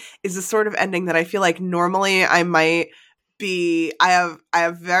ending is the sort of ending that I feel like normally I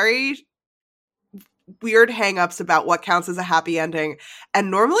have very weird hangups about what counts as a happy ending. And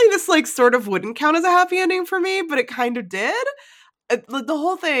normally this like sort of wouldn't count as a happy ending for me, but it kind of did. the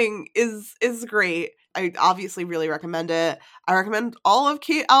whole thing is great. I obviously really recommend it. I recommend all of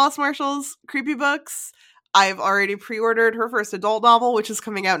Kate Alice Marshall's creepy books. I've already pre-ordered her first adult novel, which is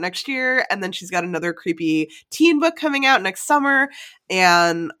coming out next year, and then she's got another creepy teen book coming out next summer,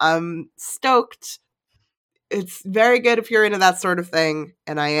 and I'm stoked. It's very good if you're into that sort of thing,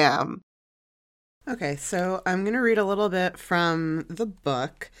 and I am. Okay, so I'm going to read a little bit from the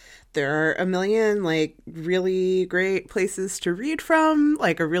book. There are a million, like, really great places to read from,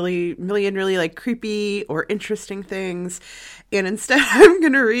 like a million really, like, creepy or interesting things. And instead, I'm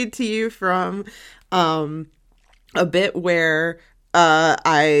going to read to you from a bit where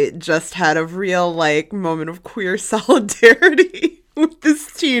I just had a real, like, moment of queer solidarity with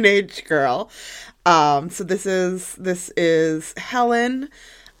this teenage girl. So this is Helen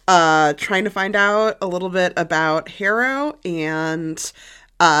trying to find out a little bit about Harrow and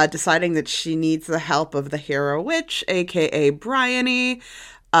deciding that she needs the help of the Harrow Witch, aka Bryony,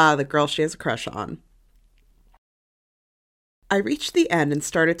 the girl she has a crush on. I reached the end and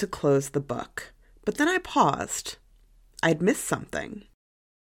started to close the book, but then I paused. I'd missed something.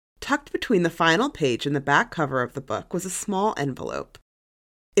 Tucked between the final page and the back cover of the book was a small envelope.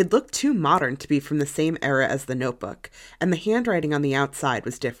 It looked too modern to be from the same era as the notebook, and the handwriting on the outside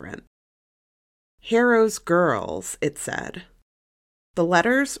was different. Harrow's Girls, it said. The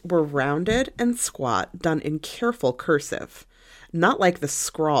letters were rounded and squat, done in careful cursive, not like the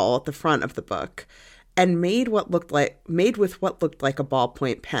scrawl at the front of the book, and made with what looked like a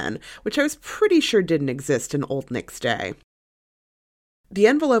ballpoint pen, which I was pretty sure didn't exist in Old Nick's day. The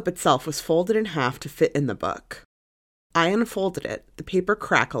envelope itself was folded in half to fit in the book. I unfolded it, the paper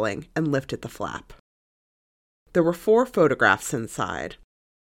crackling, and lifted the flap. There were 4 photographs inside,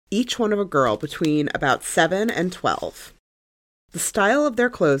 each one of a girl between about 7 and 12. The style of their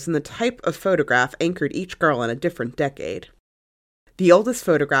clothes and the type of photograph anchored each girl in a different decade. The oldest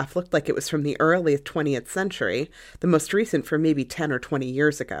photograph looked like it was from the early 20th century, the most recent from maybe 10 or 20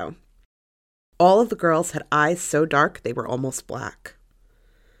 years ago. All of the girls had eyes so dark they were almost black.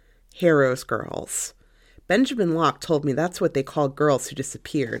 Harrow's Girls. Benjamin Locke told me that's what they called girls who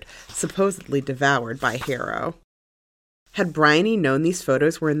disappeared, supposedly devoured by Harrow. Had Bryony known these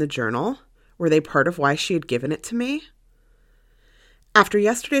photos were in the journal? Were they part of why she had given it to me? After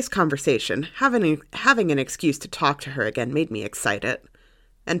yesterday's conversation, having an excuse to talk to her again made me excited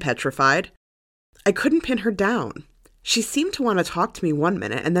and petrified. I couldn't pin her down. She seemed to want to talk to me one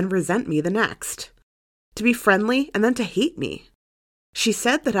minute and then resent me the next. To be friendly and then to hate me. She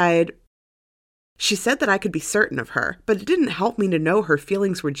said that I could be certain of her, but it didn't help me to know her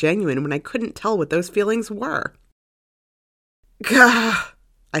feelings were genuine when I couldn't tell what those feelings were. Gah,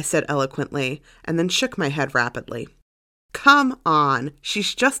 I said eloquently, and then shook my head rapidly. Come on,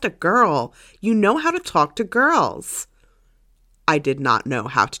 she's just a girl. You know how to talk to girls. I did not know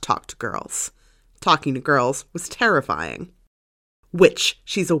how to talk to girls. Talking to girls was terrifying. Witch,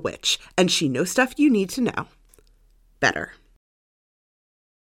 she's a witch, and she knows stuff you need to know. Better.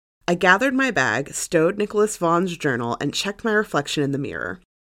 I gathered my bag, stowed Nicholas Vaughn's journal, and checked my reflection in the mirror.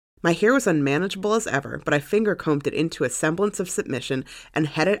 My hair was unmanageable as ever, but I finger-combed it into a semblance of submission and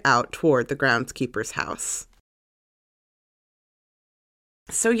headed out toward the groundskeeper's house.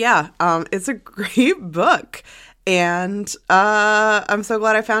 So yeah, it's a great book, and I'm so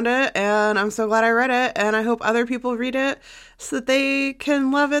glad I found it, and I'm so glad I read it, and I hope other people read it so that they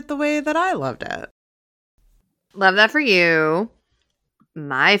can love it the way that I loved it. Love that for you.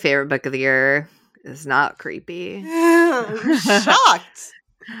 My favorite book of the year is not creepy. I'm shocked.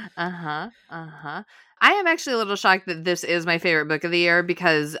 I am actually a little shocked that this is my favorite book of the year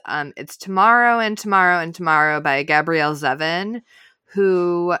because it's Tomorrow and Tomorrow and Tomorrow by Gabrielle Zevin,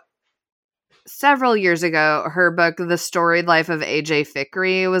 who several years ago, her book, The Storied Life of A.J.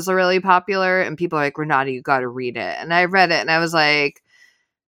 Fikry, was really popular, and people are like, Renata, you gotta read it. And I read it, and I was like,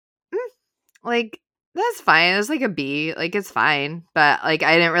 that's fine. It was like a B. Like, it's fine. But, like,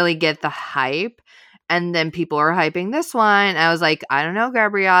 I didn't really get the hype. And then people were hyping this one. And I was like, I don't know,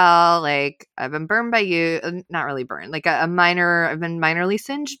 Gabrielle. Like, I've been burned by you. Not really burned. Like, I've been minorly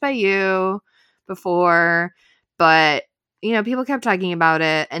singed by you before. But, you know, people kept talking about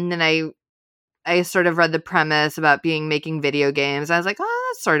it. And then I sort of read the premise about making video games. I was like,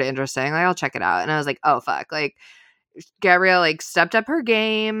 oh, that's sort of interesting. Like, I'll check it out. And I was like, oh, fuck. Like, Gabrielle, like, stepped up her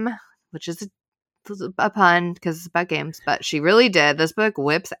game, which is a pun because it's about games, but she really did. This book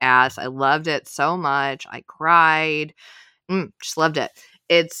whips ass. I loved it so much. I cried. Just loved it.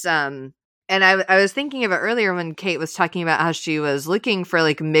 It's and I was thinking of it earlier when Kate was talking about how she was looking for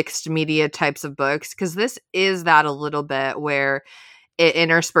like mixed media types of books, because this is that a little bit, where it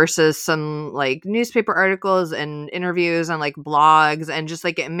intersperses some like newspaper articles and interviews and like blogs, and just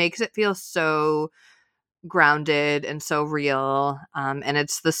like it makes it feel so grounded and so real. And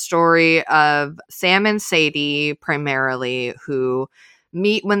it's the story of Sam and Sadie primarily, who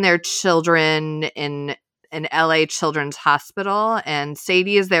meet when they're children in an LA Children's Hospital, and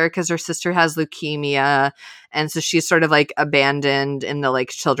Sadie is there because her sister has leukemia, and so she's sort of like abandoned in the like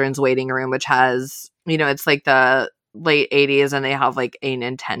children's waiting room, which has, you know, it's like the late 80s, and they have like a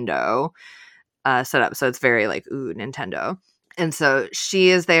Nintendo set up, so it's very like, ooh, Nintendo. And so she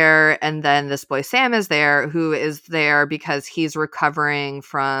is there, and then this boy Sam is there, who is there because he's recovering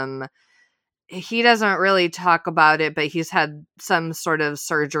from, he doesn't really talk about it, but he's had some sort of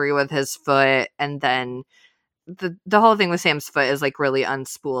surgery with his foot, and then the whole thing with Sam's foot is like really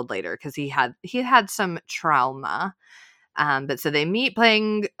unspooled later because he had some trauma. But so they meet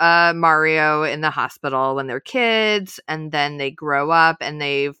playing Mario in the hospital when they're kids, and then they grow up, and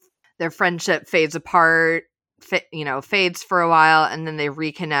their friendship fades apart, fades for a while, and then they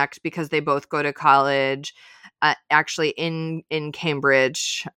reconnect because they both go to college. Actually, in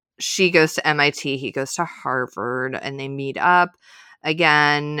Cambridge, she goes to MIT, he goes to Harvard, and they meet up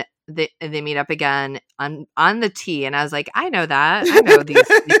again. They meet up again on the T, and I was like, I know that. I know these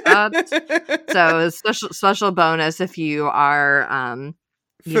meetups. So special bonus if you are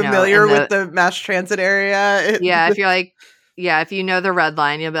familiar with the mass transit area. If you know the Red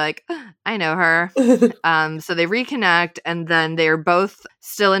Line, you'll be like, I know her. So they reconnect, and then they're both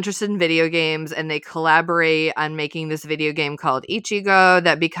still interested in video games, and they collaborate on making this video game called Ichigo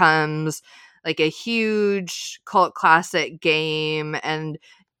that becomes like a huge cult classic game. And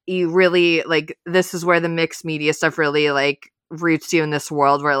you really like, this is where the mixed media stuff really like roots you in this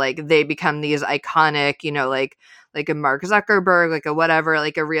world where like they become these iconic, like a Mark Zuckerberg, like a whatever,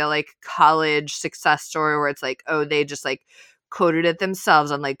 like a real like college success story where it's like, oh, they just like coded it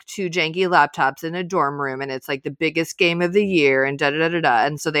themselves on like 2 janky laptops in a dorm room, and it's like the biggest game of the year, and da da da da da.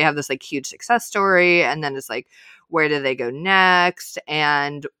 And so they have this like huge success story, and then it's like, where do they go next?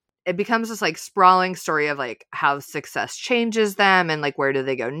 And it becomes this like sprawling story of like how success changes them, and like where do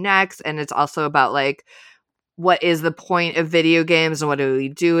they go next. And it's also about like, what is the point of video games, and what do we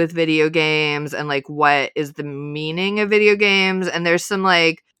do with video games, and like what is the meaning of video games. And there's some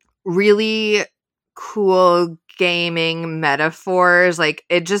like really cool gaming metaphors. Like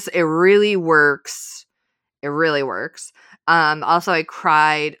it really works. It really works. Also, I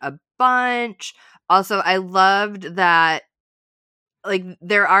cried a bunch. Also, I loved that like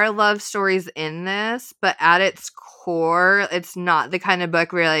there are love stories in this, but at its core, it's not the kind of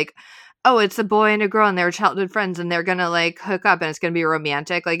book where you're like, oh, it's a boy and a girl and they're childhood friends and they're gonna like hook up and it's gonna be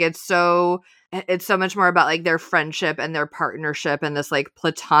romantic. Like it's so much more about like their friendship and their partnership and this like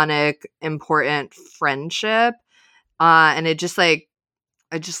platonic important friendship. And it just like,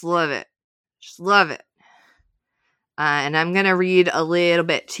 I just love it. Just love it. And I'm gonna read a little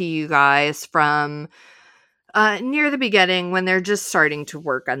bit to you guys from near the beginning when they're just starting to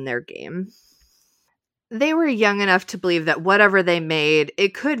work on their game. They were young enough to believe that whatever they made,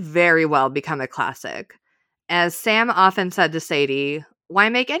 it could very well become a classic. As Sam often said to Sadie, why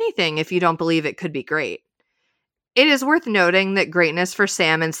make anything if you don't believe it could be great? It is worth noting that greatness for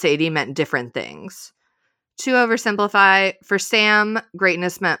Sam and Sadie meant different things. To oversimplify, for Sam,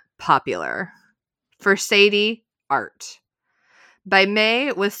 greatness meant popular. For Sadie, art. By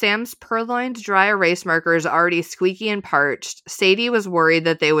May, with Sam's purloined dry erase markers already squeaky and parched, Sadie was worried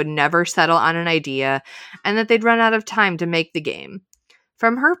that they would never settle on an idea and that they'd run out of time to make the game.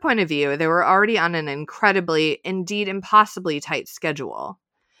 From her point of view, they were already on an incredibly, indeed impossibly tight schedule.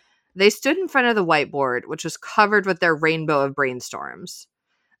 They stood in front of the whiteboard, which was covered with their rainbow of brainstorms.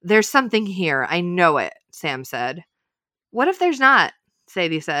 There's something here, I know it, Sam said. What if there's not?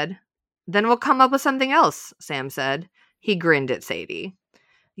 Sadie said. Then we'll come up with something else, Sam said. He grinned at Sadie.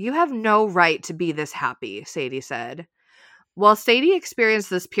 You have no right to be this happy, Sadie said. While Sadie experienced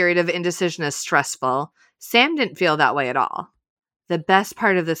this period of indecision as stressful, Sam didn't feel that way at all. The best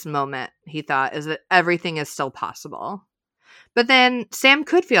part of this moment, he thought, is that everything is still possible. But then Sam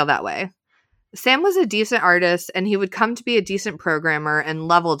could feel that way. Sam was a decent artist, and he would come to be a decent programmer and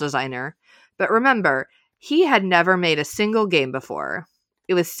level designer. But remember, he had never made a single game before.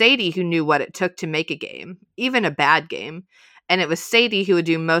 It was Sadie who knew what it took to make a game, even a bad game. And it was Sadie who would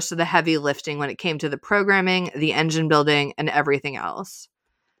do most of the heavy lifting when it came to the programming, the engine building, and everything else.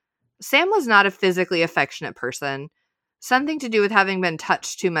 Sam was not a physically affectionate person, something to do with having been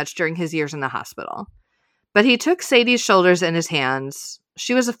touched too much during his years in the hospital. But he took Sadie's shoulders in his hands.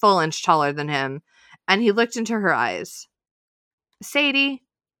 She was a full inch taller than him, and he looked into her eyes. Sadie,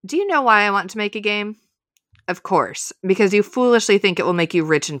 do you know why I want to make a game? Of course, because you foolishly think it will make you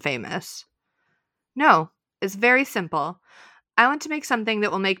rich and famous. No, it's very simple. I want to make something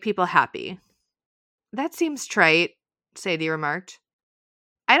that will make people happy. That seems trite, Sadie remarked.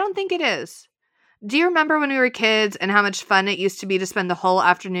 I don't think it is. Do you remember when we were kids and how much fun it used to be to spend the whole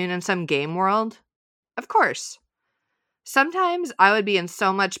afternoon in some game world? Of course. Sometimes I would be in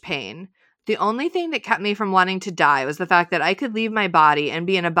so much pain. The only thing that kept me from wanting to die was the fact that I could leave my body and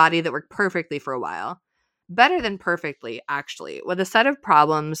be in a body that worked perfectly for a while. Better than perfectly, actually, with a set of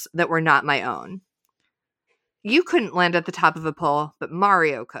problems that were not my own. You couldn't land at the top of a pole, but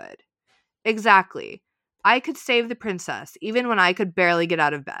Mario could. Exactly. I could save the princess, even when I could barely get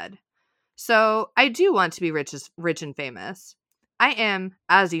out of bed. So I do want to be rich and famous. I am,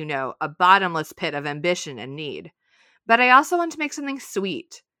 as you know, a bottomless pit of ambition and need. But I also want to make something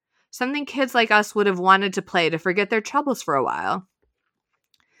sweet. Something kids like us would have wanted to play to forget their troubles for a while.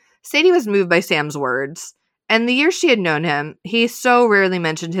 Sadie was moved by Sam's words. And the years she had known him, he so rarely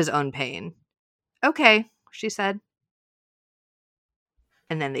mentioned his own pain. Okay, she said.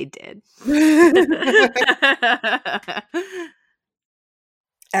 And then they did.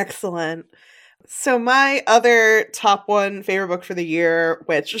 Excellent. So my other top one favorite book for the year,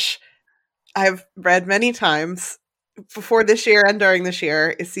 which I've read many times before this year and during this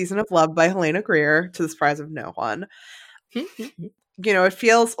year, is Season of Love by Helena Greer, to the surprise of no one. It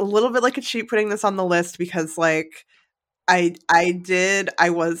feels a little bit like a cheat putting this on the list because, like, I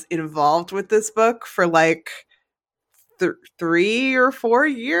was involved with this book for like 3 or 4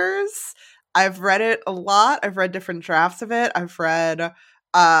 years. I've read it a lot. I've read different drafts of it. I've read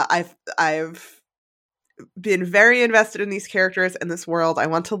I've been very invested in these characters and this world. I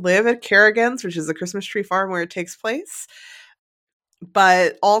want to live at Kerrigan's, which is a Christmas tree farm where it takes place.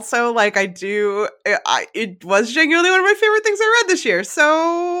 But also, like, it was genuinely one of my favorite things I read this year.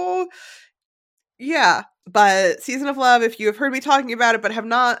 So, yeah. But Season of Love, if you have heard me talking about it but have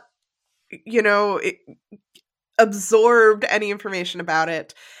not, absorbed any information about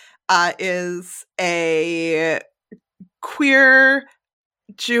it, is a queer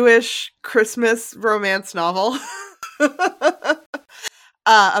Jewish Christmas romance novel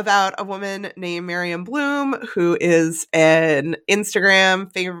about a woman named Miriam Bloom, who is an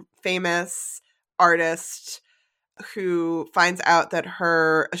Instagram famous artist who finds out that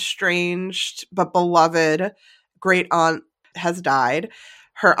her estranged but beloved great aunt has died.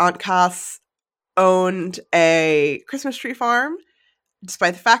 Her Aunt Cass owned a Christmas tree farm,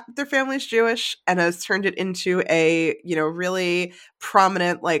 despite the fact that their family is Jewish, and has turned it into a, really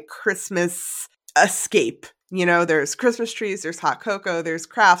prominent, like, Christmas escape. There's Christmas trees, there's hot cocoa, there's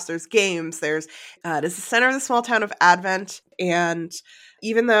crafts, there's games, it is the center of the small town of Advent. And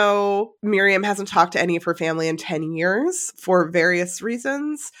even though Miriam hasn't talked to any of her family in 10 years for various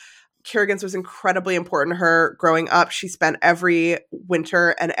reasons, Kerrigan's was incredibly important to her growing up. She spent every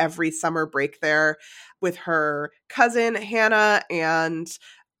winter and every summer break there with her cousin Hannah and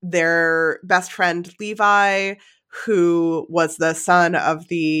their best friend Levi, who was the son of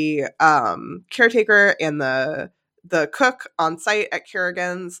the caretaker and the cook on site at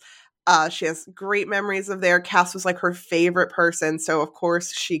Kerrigan's. She has great memories of there. Cass was like her favorite person, so of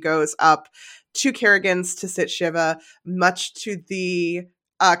course she goes up to Kerrigan's to sit Shiva, much to the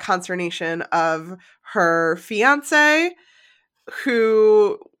consternation of her fiance,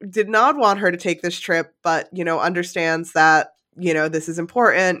 who did not want her to take this trip, but, understands that, this is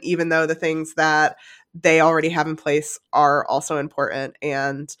important, even though the things that they already have in place are also important.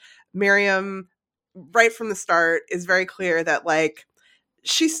 And Miriam, right from the start, is very clear that, like,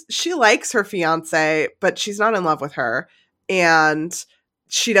 she likes her fiance, but she's not in love with her. And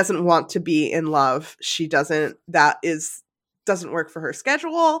she doesn't want to be in love. Doesn't work for her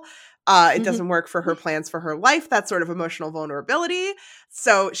schedule. It doesn't work for her plans for her life, that sort of emotional vulnerability.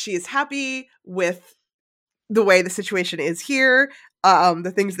 So she is happy with the way the situation is here,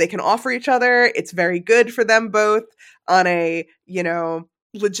 the things they can offer each other. It's very good for them both on a,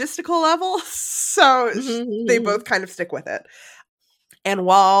 logistical level. So they both kind of stick with it. And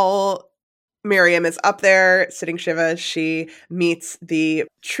while Miriam is up there sitting Shiva, she meets the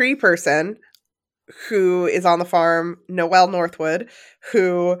tree person who is on the farm, Noelle Northwood,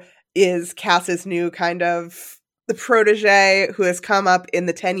 who is Cass's new kind of the protege who has come up in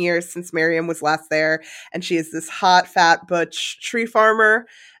the 10 years since Miriam was last there. And she is this hot, fat, butch tree farmer.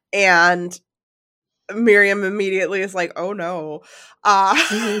 And Miriam immediately is like, oh no.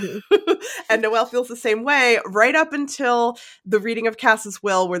 And Noelle feels the same way right up until the reading of Cass's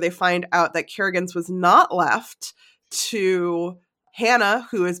will, where they find out that Kerrigan's was not left to Hannah,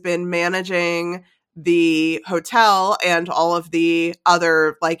 who has been managing the hotel and all of the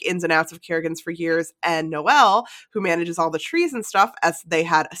other like ins and outs of Kerrigan's for years, and Noelle, who manages all the trees and stuff as they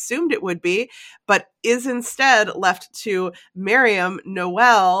had assumed it would be, but is instead left to Miriam,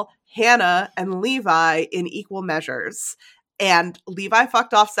 Noelle, Hannah, and Levi in equal measures. And Levi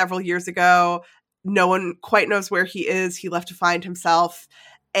fucked off several years ago. No one quite knows where he is. He left to find himself.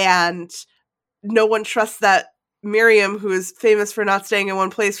 And no one trusts that Miriam, who is famous for not staying in one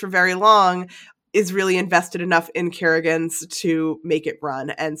place for very long, is really invested enough in Kerrigan's to make it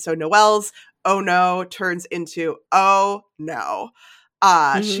run. And so Noelle's oh no turns into oh no.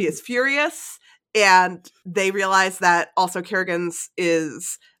 She is furious, and they realize that also Kerrigan's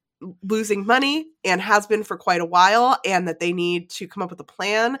is losing money and has been for quite a while, and that they need to come up with a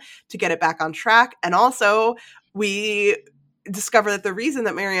plan to get it back on track. And also we discover that the reason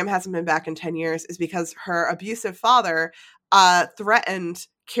that Miriam hasn't been back in 10 years is because her abusive father threatened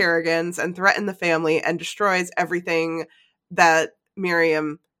Kerrigan's and threatened the family and destroys everything that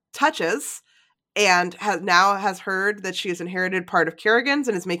Miriam touches, and has heard that she has inherited part of Kerrigan's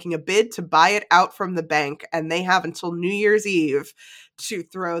and is making a bid to buy it out from the bank. And they have until New Year's Eve to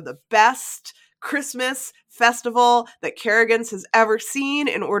throw the best Christmas festival that Kerrigan's has ever seen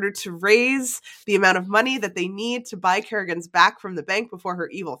in order to raise the amount of money that they need to buy Kerrigan's back from the bank before her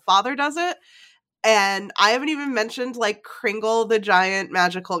evil father does it. And I haven't even mentioned like Kringle, the giant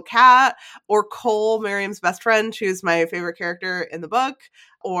magical cat, or Cole, Miriam's best friend, who's my favorite character in the book,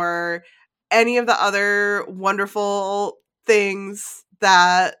 or any of the other wonderful things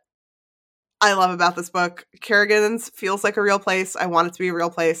that I love about this book. Kerrigan's feels like a real place. I want it to be a real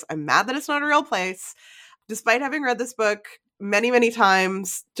place. I'm mad that it's not a real place. Despite having read this book many, many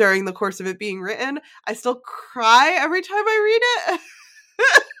times during the course of it being written, I still cry every time I read it.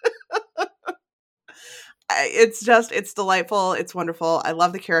 It's delightful. It's wonderful. I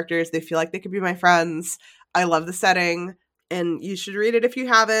love the characters. They feel like they could be my friends. I love the setting, and you should read it if you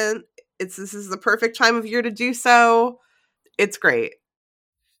haven't. This is the perfect time of year to do so. It's great.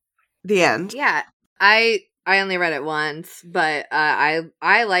 The end. Yeah. I only read it once, but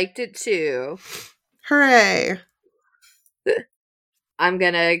I liked it too. Hooray. I'm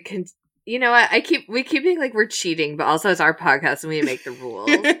gonna you know what? We keep being like we're cheating, but also it's our podcast and we make the rules.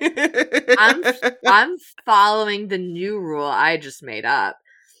 I'm following the new rule I just made up.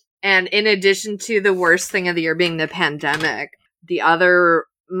 And in addition to the worst thing of the year being the pandemic,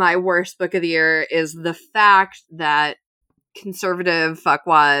 my worst book of the year is the fact that conservative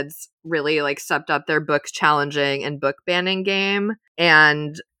fuckwads really like stepped up their book challenging and book banning game.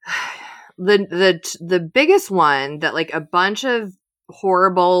 And the biggest one that like a bunch of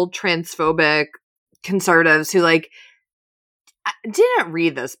horrible transphobic conservatives who like didn't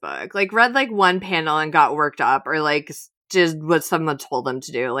read this book, like read like one panel and got worked up, or like did what someone told them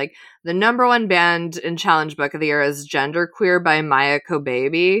to do. Like the number one banned and challenge book of the year is Genderqueer by Maya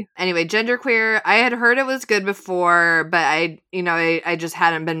Kobabe. Anyway, Genderqueer, I had heard it was good before, but I just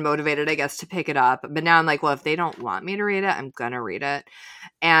hadn't been motivated, I guess, to pick it up. But now I'm like, well, if they don't want me to read it, I'm gonna read it.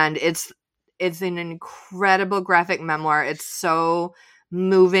 And it's an incredible graphic memoir. It's so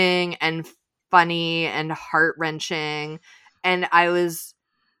moving and funny and heart-wrenching. And I was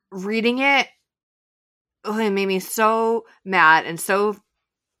reading it, it made me so mad and so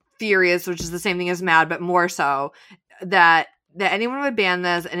furious, which is the same thing as mad, but more so, that anyone would ban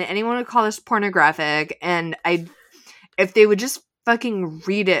this and anyone would call this pornographic. And if they would just fucking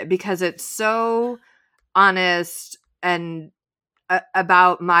read it, because it's so honest and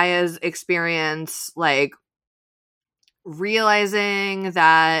about Maya's experience, like realizing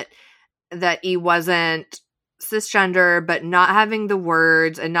that he wasn't cisgender, but not having the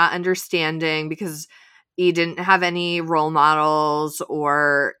words and not understanding because he didn't have any role models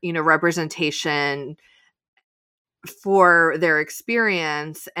or, representation for their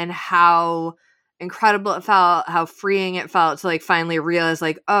experience, and how incredible it felt, how freeing it felt to like finally realize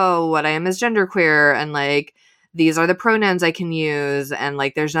like, oh, what I am is genderqueer, and like these are the pronouns I can use, and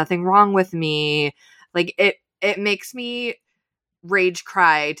like there's nothing wrong with me. Like it makes me rage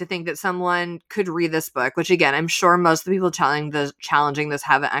cry to think that someone could read this book, which again, I'm sure most of the people challenging this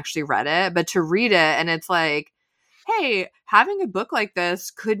haven't actually read it, but to read it and it's like, hey, having a book like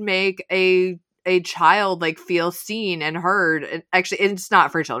this could make a child like feel seen and heard. And actually, it's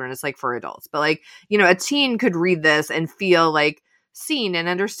not for children, it's like for adults, but like, a teen could read this and feel like seen and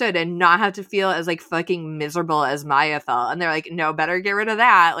understood and not have to feel as like fucking miserable as Maya felt. And they're like, no, better get rid of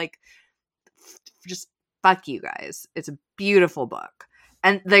that. Like, just fuck you guys. It's a beautiful book.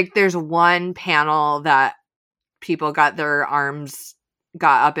 And like there's one panel that people got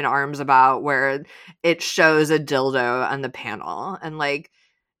up in arms about where it shows a dildo on the panel, and like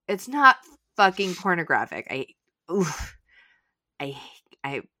it's not fucking pornographic.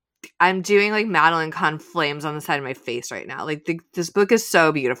 I'm doing like Madeline Kahn flames on the side of my face right now. Like this book is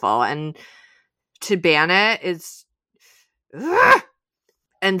so beautiful, and to ban it is.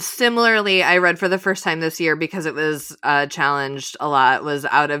 And similarly, I read for the first time this year because it was challenged a lot, was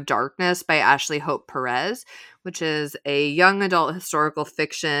Out of Darkness by Ashley Hope Perez, which is a young adult historical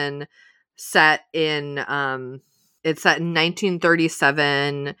fiction set in it's set in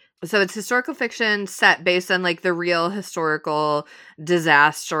 1937. So it's historical fiction set based on like the real historical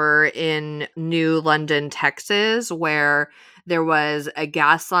disaster in New London, Texas, where there was a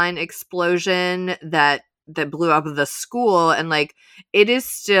gas line explosion that blew up the school, and like it is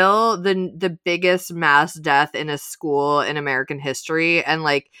still the biggest mass death in a school in American history, and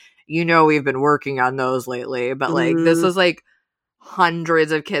like we've been working on those lately, but like this was like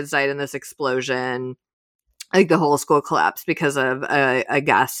hundreds of kids died in this explosion. Like the whole school collapsed because of a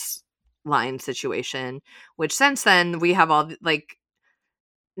gas line situation, which since then we have all like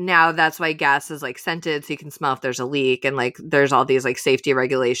now that's why gas is like scented so you can smell if there's a leak, and like there's all these like safety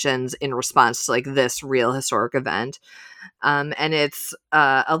regulations in response to like this real historic event. And it's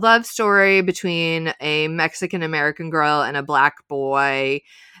a love story between a Mexican American girl and a Black boy.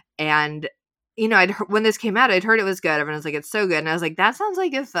 And when this came out, I'd heard it was good. Everyone was like, it's so good. And I was like, that sounds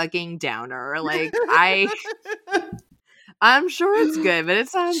like a fucking downer. Like I'm sure it's good, but it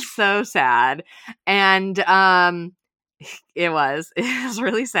sounds so sad. And it was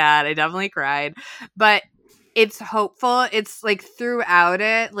really sad. I definitely cried, but it's hopeful. It's like throughout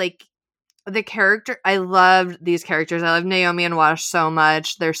it, like the character, I loved these characters. I love Naomi and Wash so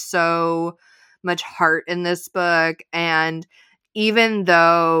much. There's so much heart in this book. And even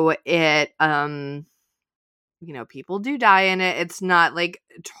though it, people do die in it, it's not like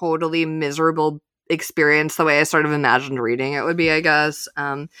totally miserable experience the way I sort of imagined reading it would be, I guess.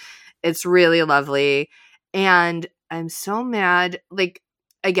 It's really lovely. And I'm so mad. Like,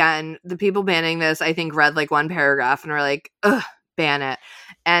 again, the people banning this, I think, read like one paragraph and were like, ugh, ban it.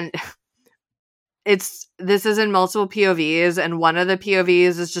 And this is in multiple POVs, and one of the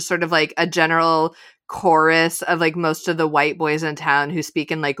POVs is just sort of like a general chorus of like most of the white boys in town who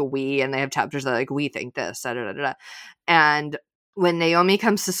speak in like we, and they have chapters that are like, we think this, da, da, da, da. And when Naomi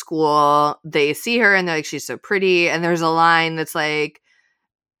comes to school, they see her and they're like, she's so pretty. And there's a line that's like,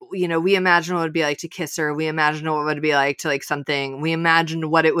 we imagine what it would be like to kiss her. We imagine what it would be like to like something. We imagine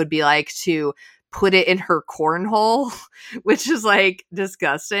what it would be like to put it in her cornhole, which is like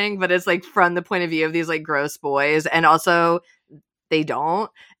disgusting, but it's like from the point of view of these like gross boys. And also they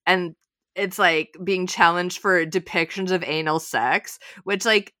don't. And it's like being challenged for depictions of anal sex, which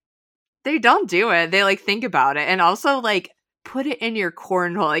like they don't do it. They like think about it. And also like put it in your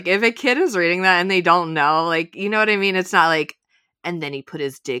cornhole. Like if a kid is reading that and they don't know, like, you know what I mean? It's not like, and then he put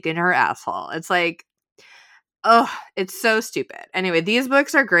his dick in her asshole. It's like, oh, it's so stupid. Anyway, these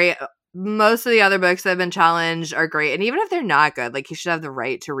books are great. Most of the other books that have been challenged are great. And even if they're not good, like you should have the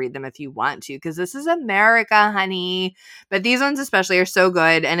right to read them if you want to, because this is America, honey. But these ones especially are so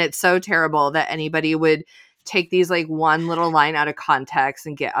good. And it's so terrible that anybody would take these like one little line out of context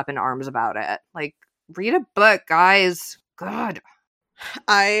and get up in arms about it. Like, read a book, guys. God.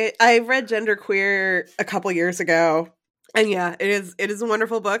 I read Genderqueer a couple years ago. And yeah, it is a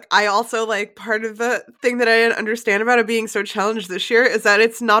wonderful book. I also like part of the thing that I didn't understand about it being so challenged this year is that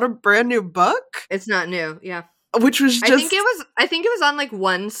it's not a brand new book. It's not new, yeah. Which was just I think it was on like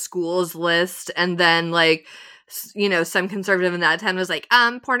one school's list, and then like some conservative in that time was like,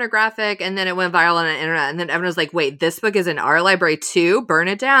 pornographic, and then it went viral on the internet, and then everyone was like, wait, this book is in our library too? Burn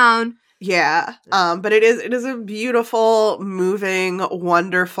it down. Yeah. But it is a beautiful, moving,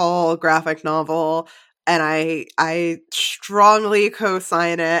 wonderful graphic novel. And I strongly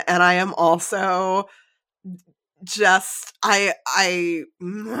co-sign it, and I am also just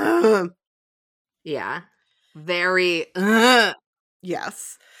yeah, very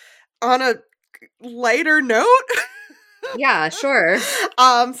yes. On a lighter note, yeah, sure.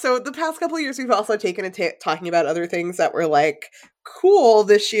 So the past couple of years, we've also taken talking about other things that were like cool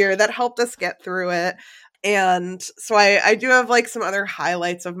this year that helped us get through it, and so I do have like some other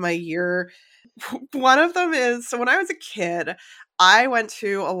highlights of my year. One of them is, so when I was a kid, I went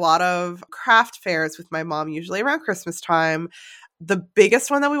to a lot of craft fairs with my mom, usually around Christmas time. The biggest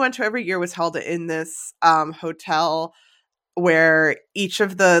one that we went to every year was held in this hotel where each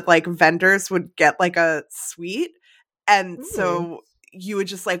of the like vendors would get like a suite. And so you would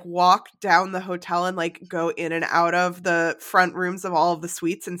just like walk down the hotel and like go in and out of the front rooms of all of the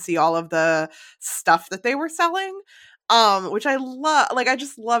suites and see all of the stuff that they were selling. Which I love. Like, I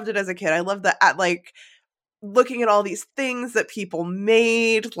just loved it as a kid. I loved that. Like, looking at all these things that people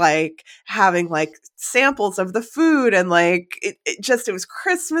made, like having like samples of the food, and like it was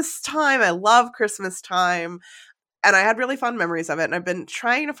Christmas time. I love Christmas time, and I had really fun memories of it. And I've been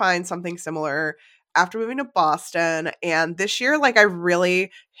trying to find something similar after moving to Boston, and this year, like, I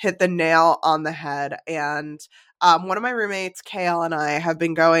really hit the nail on the head. And one of my roommates, Kale, and I have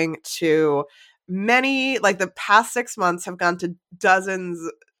been going to many, like the past 6 months have gone to dozens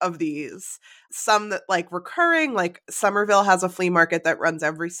of these. Some that like recurring, like Somerville has a flea market that runs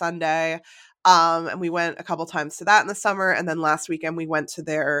every Sunday. And we went a couple times to that in the summer. And then last weekend we went to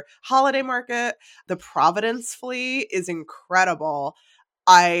their holiday market. The Providence Flea is incredible.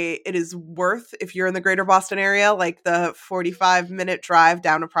 It is worth, if you're in the greater Boston area, like the 45-minute drive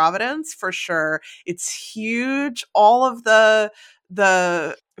down to Providence for sure. It's huge. All of the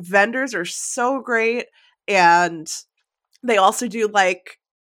vendors are so great. And they also do like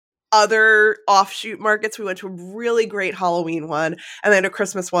other offshoot markets. We went to a really great Halloween one, and then a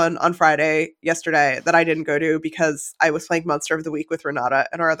Christmas one on Friday yesterday that I didn't go to because I was playing Monster of the Week with Renata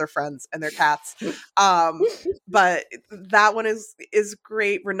and our other friends and their cats. But that one is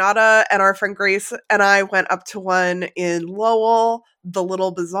great. Renata and our friend Grace and I went up to one in Lowell, the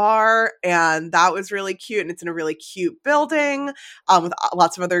Little Bazaar, and that was really cute. And it's in a really cute building with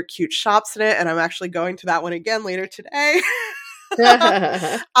lots of other cute shops in it. And I'm actually going to that one again later today.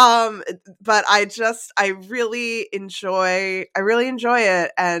 But I really enjoy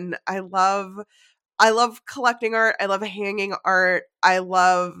it, and I love collecting art. I love hanging art. I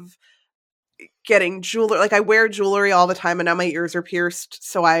love getting jewelry. Like, I wear jewelry all the time, and now my ears are pierced,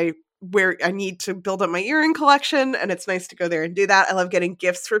 so I need to build up my earring collection, and it's nice to go there and do that. I love getting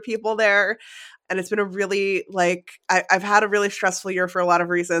gifts for people there. And it's been a really, like, I've had a really stressful year for a lot of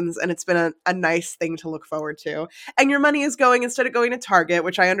reasons, and it's been a nice thing to look forward to. And your money is going, instead of going to Target,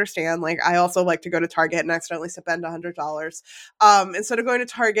 which I understand, like, I also like to go to Target and accidentally spend $100. Instead of going to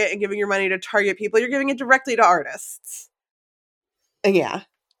Target and giving your money to Target people, you're giving it directly to artists. And yeah,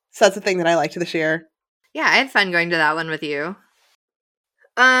 so that's the thing that I liked this year. Yeah, I had fun going to that one with you.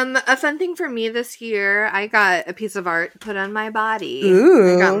 A fun thing for me this year, I got a piece of art put on my body.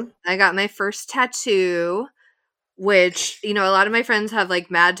 Ooh. I got my first tattoo, which, you know, a lot of my friends have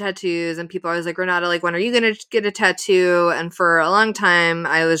like mad tattoos, and people are always like, Renata, like, when are you going to get a tattoo? And for a long time,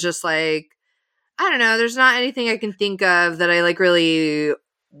 I was just like, I don't know, there's not anything I can think of that I like really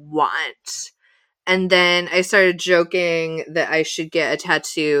want. And then I started joking that I should get a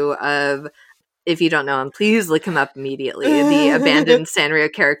tattoo of, if you don't know him, please look him up immediately, the abandoned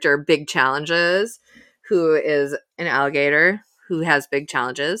Sanrio character Big Challenges, who is an alligator who has big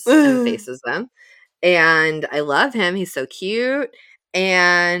challenges and faces them. And I love him. He's so cute.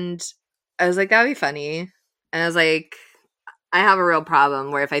 And I was like, that'd be funny. And I was like, I have a real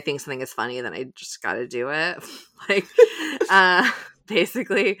problem where if I think something is funny, then I just got to do it. Like,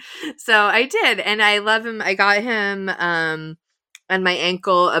 basically. So I did. And I love him. I got him, on my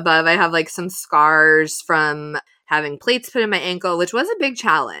ankle above. I have like some scars from having plates put in my ankle, which was a big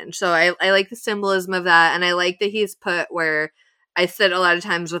challenge. So I like the symbolism of that. And I like that he's put where I sit a lot of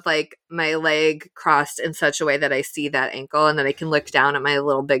times with like my leg crossed in such a way that I see that ankle, and then I can look down at my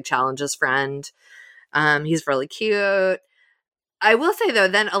little Big Challenges friend. He's really cute. I will say though,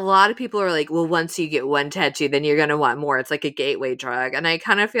 then a lot of people are like, well, once you get one tattoo, then you're going to want more. It's like a gateway drug. And I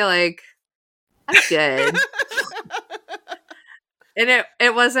kind of feel like I'm good. And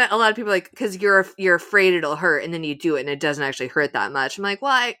it wasn't a lot of people like, because you're afraid it'll hurt, and then you do it and it doesn't actually hurt that much. I'm like,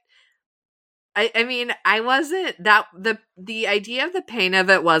 well, I mean, I wasn't that the idea of the pain of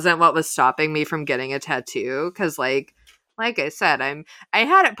it wasn't what was stopping me from getting a tattoo. Because like I said, I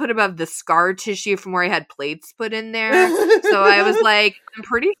had it put above the scar tissue from where I had plates put in there. So I was like, I'm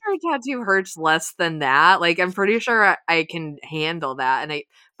pretty sure a tattoo hurts less than that. Like, I'm pretty sure I can handle that. And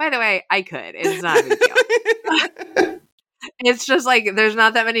by the way, I could. It's not a big deal. It's just like, there's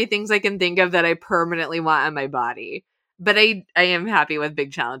not that many things I can think of that I permanently want on my body. But I am happy with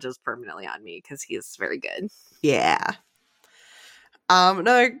Big Challenges permanently on me because he's very good. Yeah.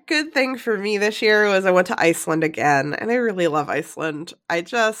 Another good thing for me this year was I went to Iceland again, and I really love Iceland. I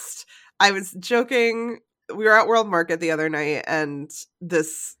was joking. We were at World Market the other night, and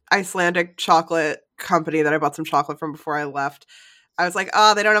this Icelandic chocolate company that I bought some chocolate from before I left, I was like,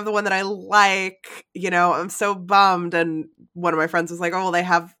 oh, they don't have the one that I like. You know, I'm so bummed. And one of my friends was like, oh, well, they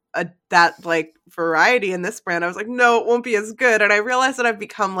have that like variety in this brand. I was like, no, it won't be as good. And I realized that I've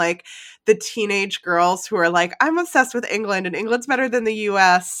become like the teenage girls who are like, I'm obsessed with England, and England's better than the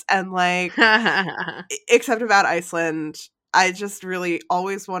US. And like, except about Iceland, I just really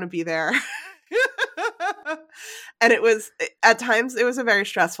always want to be there. And at times it was a very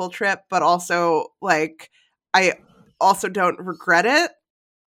stressful trip, but also like, I also don't regret it,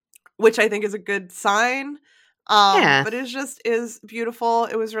 which I think is a good sign. But it just is beautiful.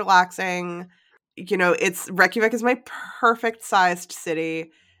 It was relaxing. You know, Reykjavik is my perfect sized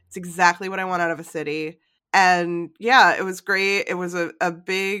city. It's exactly what I want out of a city. And yeah, it was great. It was a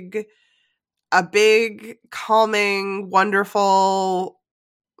big, calming, wonderful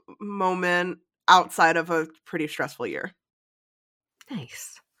moment outside of a pretty stressful year.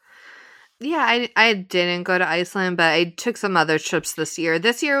 Nice. Yeah, I didn't go to Iceland, but I took some other trips this year.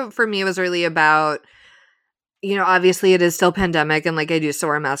 This year for me was really about, you know, obviously it is still pandemic and like I do still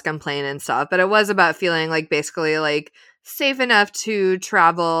wear a mask on plane and stuff, but it was about feeling like basically like safe enough to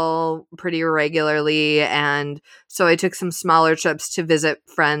travel pretty regularly. And so I took some smaller trips to visit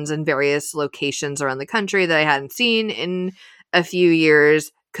friends in various locations around the country that I hadn't seen in a few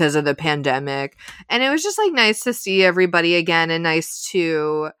years because of the pandemic. And it was just like nice to see everybody again and nice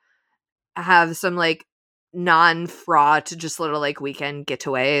to have some like non-fraught, just little like weekend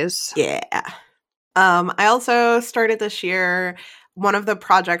getaways. Yeah. I also started this year, one of the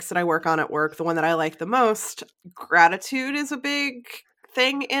projects that I work on at work, the one that I like the most, gratitude is a big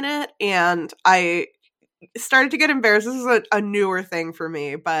thing in it. And I started to get embarrassed. This is a newer thing for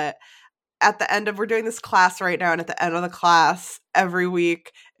me, but at the end of, we're doing this class right now, and at the end of the class every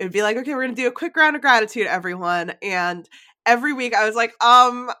week, it'd be like, okay, we're going to do a quick round of gratitude, everyone. And every week I was like,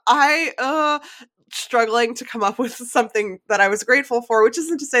 struggling to come up with something that I was grateful for, which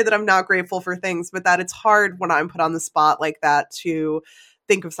isn't to say that I'm not grateful for things, but that it's hard when I'm put on the spot like that to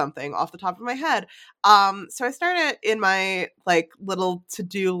think of something off the top of my head. So I started in my like little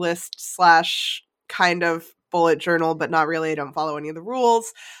to-do list / kind of bullet journal, but not really. I don't follow any of the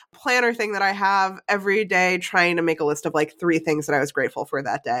rules. Planner thing that I have every day, trying to make a list of like 3 things that I was grateful for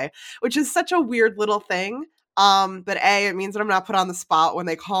that day, which is such a weird little thing. But A, it means that I'm not put on the spot when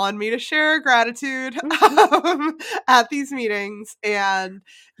they call on me to share gratitude at these meetings. And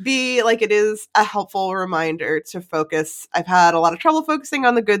B, like it is a helpful reminder to focus. I've had a lot of trouble focusing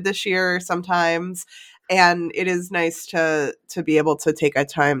on the good this year sometimes. And it is nice to be able to take a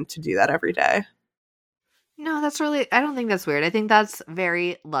time to do that every day. No, that's really, I don't think that's weird. I think that's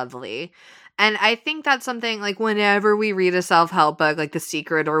very lovely. And I think that's something like whenever we read a self-help book, like The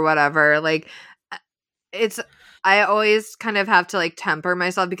Secret or whatever, like I always kind of have to like temper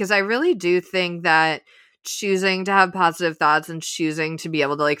myself because I really do think that choosing to have positive thoughts and choosing to be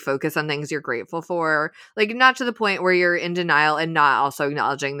able to like focus on things you're grateful for, like not to the point where you're in denial and not also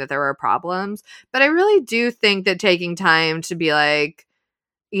acknowledging that there are problems. But I really do think that taking time to be like,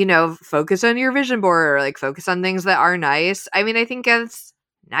 you know, focus on your vision board or like focus on things that are nice. I mean, I think it's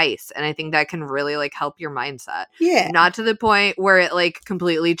nice. And I think that can really like help your mindset. Yeah. Not to the point where it like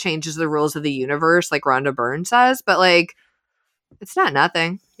completely changes the rules of the universe, like Rhonda Byrne says, but like it's not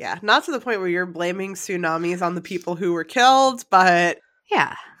nothing. Yeah. Not to the point where you're blaming tsunamis on the people who were killed, but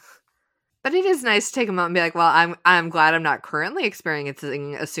yeah. But it is nice to take a moment and be like, well, I'm glad I'm not currently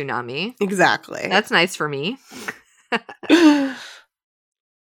experiencing a tsunami. Exactly. That's nice for me.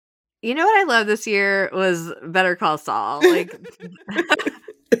 You know what I love this year was Better Call Saul. Like,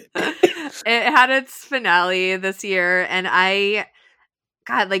 it had its finale this year, and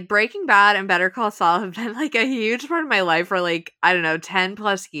God, like Breaking Bad and Better Call Saul have been like a huge part of my life for like, I don't know, 10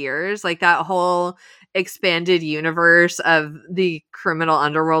 plus years. Like that whole expanded universe of the criminal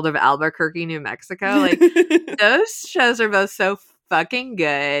underworld of Albuquerque, New Mexico. Like those shows are both so fucking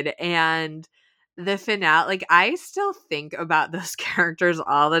good, and the finale, like I still think about those characters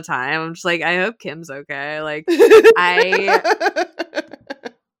all the time. I'm just like, I hope Kim's okay. Like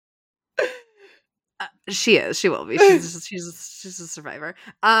she will be. She's a survivor.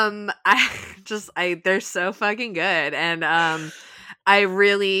 They're so fucking good, and I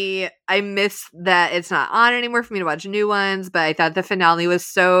miss that it's not on anymore for me to watch new ones. But I thought the finale was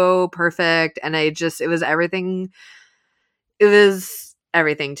so perfect, and it was everything. It was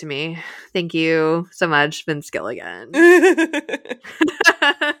everything to me. Thank you so much, Vince Gilligan.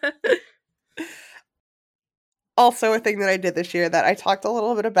 Also, a thing that I did this year that I talked a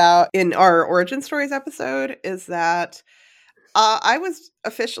little bit about in our Origin Stories episode is that I was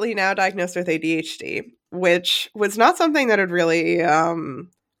officially now diagnosed with ADHD, which was not something that had really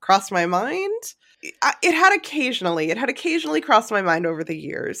crossed my mind. It had occasionally crossed my mind over the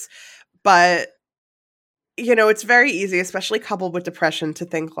years, but you know, it's very easy, especially coupled with depression, to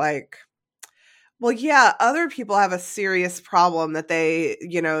think like, well, yeah, other people have a serious problem that they,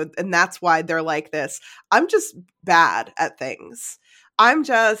 you know, and that's why they're like this. I'm just bad at things. That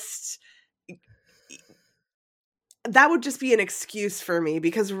would just be an excuse for me,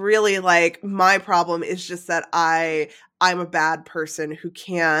 because really, like, my problem is just that I I'm a bad person who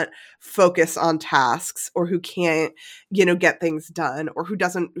can't focus on tasks or who can't, get things done or who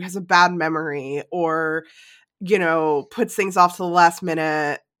has a bad memory or, puts things off to the last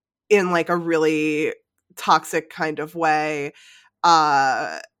minute in like a really toxic kind of way.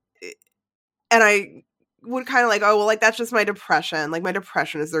 And I would kind of like, oh, well, like, that's just my depression. Like, my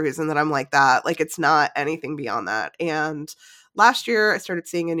depression is the reason that I'm like that. Like, it's not anything beyond that. And last year I started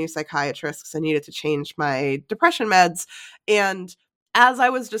seeing a new psychiatrist because I needed to change my depression meds. And as I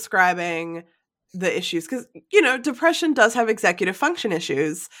was describing the issues, because, depression does have executive function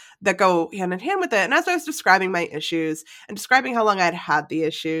issues that go hand in hand with it. And as I was describing my issues and describing how long I'd had the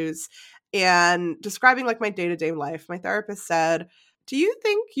issues and describing like my day-to-day life, my therapist said, do you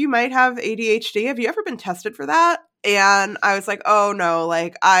think you might have ADHD? Have you ever been tested for that? And I was like, oh no,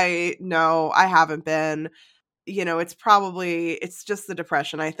 like I haven't been. It's just the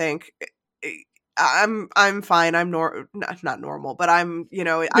depression, I think. I'm fine. I'm not normal, but I'm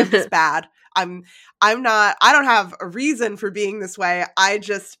just bad. I don't have a reason for being this way. I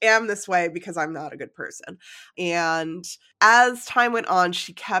just am this way because I'm not a good person. And as time went on,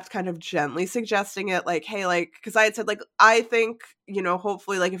 she kept kind of gently suggesting it, like, hey, like, because I had said, like, I think,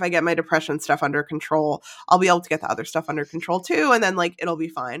 hopefully, like, if I get my depression stuff under control, I'll be able to get the other stuff under control too, and then, like, it'll be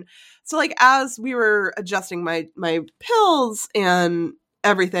fine. So, like, as we were adjusting my pills and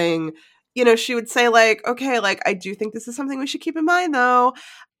everything, she would say, like, okay, like, I do think this is something we should keep in mind, though.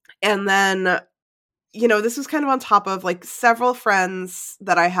 And then, this was kind of on top of, like, several friends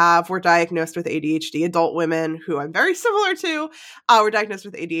that I have were diagnosed with ADHD, adult women who I'm very similar to, were diagnosed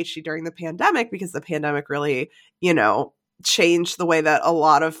with ADHD during the pandemic because the pandemic really, changed the way that a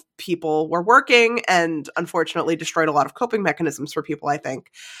lot of people were working and unfortunately destroyed a lot of coping mechanisms for people, I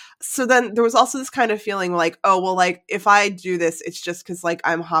think. So then there was also this kind of feeling like, oh, well, like, if I do this, it's just because, like,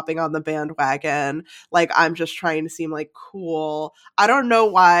 I'm hopping on the bandwagon. Like, I'm just trying to seem, like, cool. I don't know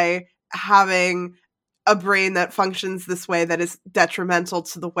why having a brain that functions this way that is detrimental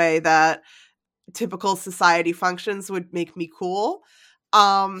to the way that typical society functions would make me cool.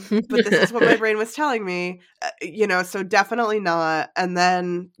 But this is what my brain was telling me, so definitely not. And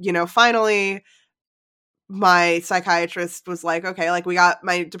then, finally my psychiatrist was like, okay, like, we got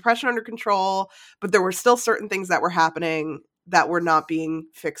my depression under control, but there were still certain things that were happening that were not being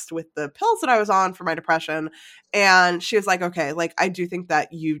fixed with the pills that I was on for my depression. And she was like, okay, like, I do think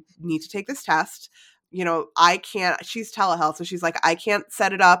that you need to take this test. She's telehealth. So she's like, I can't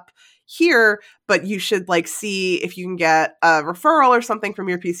set it up here, but you should, like, see if you can get a referral or something from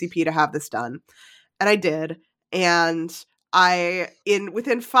your PCP to have this done. And I did. And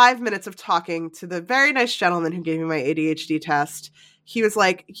within 5 minutes of talking to the very nice gentleman who gave me my ADHD test, he was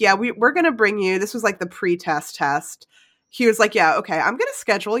like, yeah, we're going to bring you, this was like the pre-test test. He was like, yeah, okay, I'm going to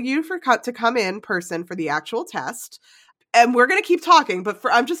schedule you to come in person for the actual test. And we're going to keep talking, but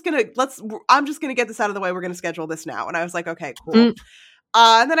I'm just going to get this out of the way. We're going to schedule this now. And I was like, okay, cool.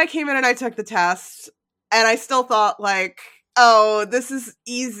 And then I came in and I took the test and I still thought, like, oh, this is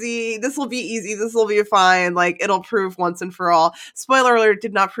easy. This will be easy. This will be fine. Like, it'll prove once and for all. Spoiler alert, it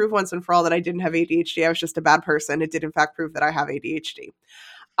did not prove once and for all that I didn't have ADHD. I was just a bad person. It did, in fact, prove that I have ADHD.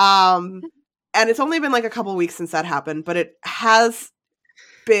 And it's only been like a couple weeks since that happened, but it has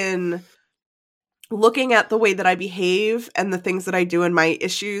been looking at the way that I behave and the things that I do and my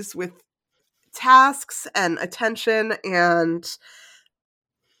issues with tasks and attention and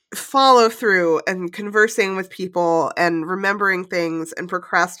follow through and conversing with people and remembering things and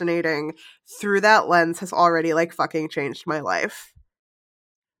procrastinating through that lens has already, like, fucking changed my life.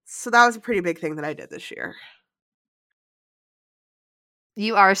 So that was a pretty big thing that I did this year.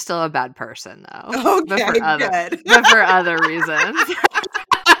 You are still a bad person, though. Okay, good. But for other reasons.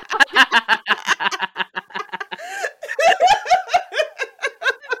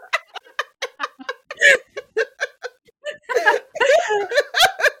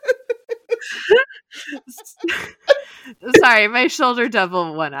 Sorry, my shoulder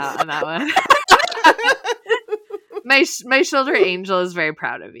devil went out on that one. My shoulder angel is very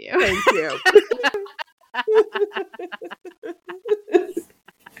proud of you. Thank you.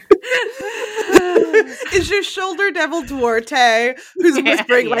 Is your shoulder devil Duarte, who's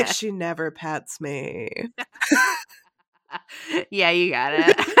whispering like, she never pets me? Yeah, you got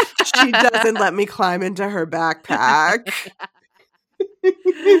it. She doesn't let me climb into her backpack.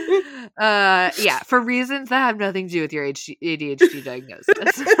 Yeah, for reasons that have nothing to do with your ADHD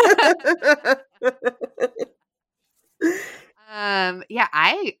diagnosis. Yeah,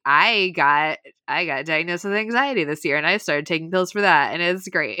 I got diagnosed with anxiety this year, and I started taking pills for that, and it's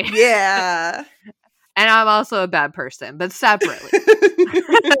great. Yeah. And I'm also a bad person, but separately.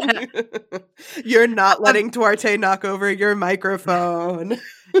 You're not letting Duarte knock over your microphone.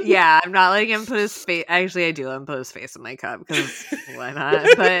 Yeah, I'm not letting him put his face. Actually, I do let him put his face in my cup because why not?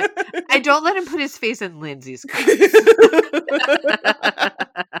 But I don't let him put his face in Lindsay's cup.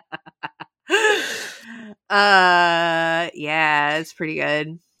 Yeah, it's pretty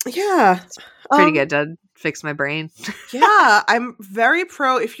good. Yeah. It's pretty good to fix my brain. Yeah, I'm very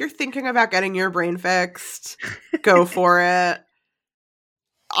pro. If you're thinking about getting your brain fixed, go for it.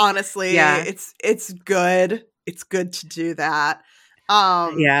 Honestly, yeah. it's good. It's good to do that.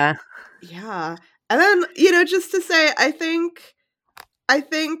 Yeah. Yeah. And then, you know, just to say, I think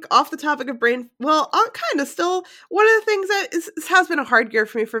off the topic of brain, well, kind of still one of the things that has been a hard year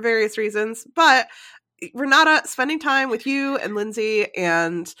for me for various reasons, but Renata, spending time with you and Lindsay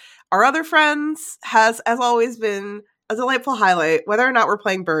and our other friends has always been a delightful highlight. Whether or not we're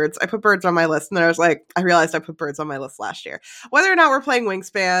playing Birds, I put Birds on my list, and then I realized I put Birds on my list last year. Whether or not we're playing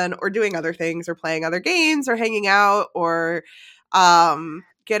Wingspan or doing other things or playing other games or hanging out or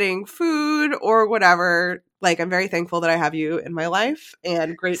getting food or whatever, like, I'm very thankful that I have you in my life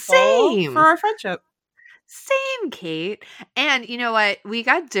and grateful for our friendship. Same, Kate. And you know what? We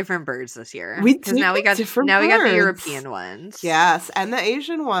got different birds this year. Because now we got the European ones. Yes, and the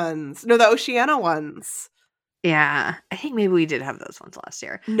Asian ones. No, the Oceania ones. Yeah, I think maybe we did have those ones last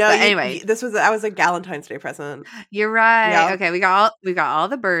year. No, but anyway, that was a Valentine's Day present. You're right. Yeah. Okay, we got all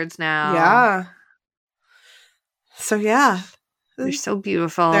the birds now. Yeah. So yeah, they're so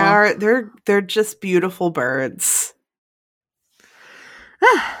beautiful. They're just beautiful birds.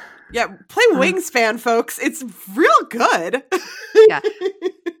 Yeah, play Wingspan, folks. It's real good. Yeah.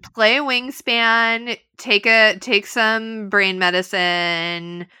 Play Wingspan, take some brain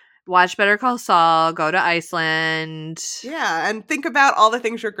medicine, watch Better Call Saul, go to Iceland. Yeah, and think about all the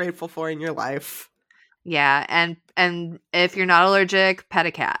things you're grateful for in your life. Yeah, and if you're not allergic, pet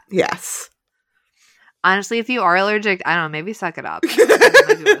a cat. Yes. Honestly, if you are allergic, I don't know, maybe suck it up.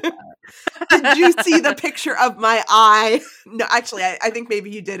 Did you see the picture of my eye? No, actually, I think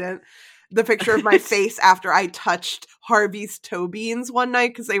maybe you didn't. The picture of my face after I touched Harvey's toe beans one night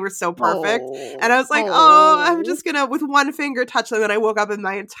because they were so perfect. And I was like, I'm just going to, with one finger, touch them. And I woke up and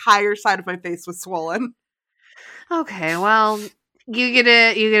my entire side of my face was swollen. Okay, well, you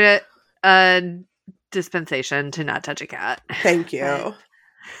get a dispensation to not touch a cat. Thank you.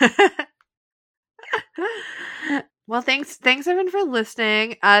 Well, thanks everyone for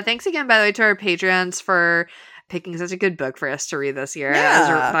listening. Thanks again, by the way, to our Patreons for picking such a good book for us to read this year.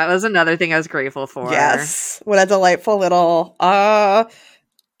 Yeah. That was another thing I was grateful for. Yes. What a delightful little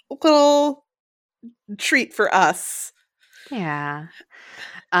treat for us. Yeah.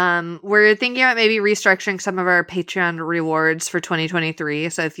 We're thinking about maybe restructuring some of our Patreon rewards for 2023.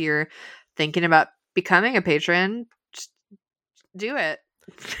 So if you're thinking about becoming a patron, just do it.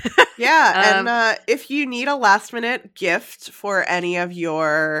 Yeah, and if you need a last minute gift for anyone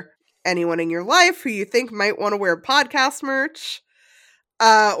in your life who you think might want to wear podcast merch,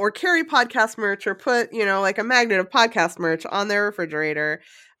 or carry podcast merch, or put, like a magnet of podcast merch on their refrigerator,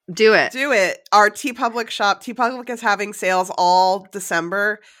 do it. Our TeePublic shop, TeePublic is having sales all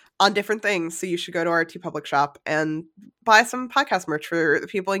December on different things, so you should go to our TeePublic shop and buy some podcast merch for the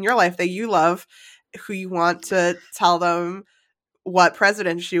people in your life that you love, who you want to tell them what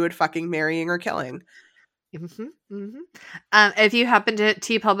presidents you would fucking marrying or killing. Mm-hmm, mm-hmm. If you happen to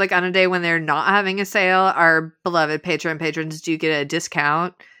TeePublic on a day when they're not having a sale, our beloved patrons do get a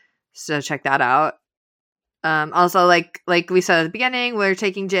discount, so check that out. Also, like we said at the beginning, we're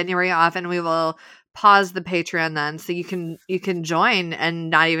taking January off, and we will pause the Patreon then, so you can join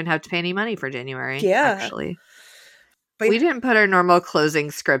and not even have to pay any money for January. Yeah, actually. But we didn't put our normal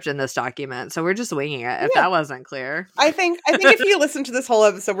closing script in this document, so we're just winging it, if that wasn't clear. I think if you listen to this whole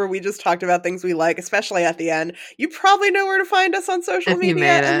episode where we just talked about things we like, especially at the end, you probably know where to find us on social media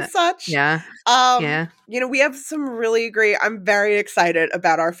and such. Yeah. We have some really great, I'm very excited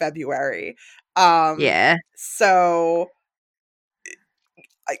about our February. Yeah. So,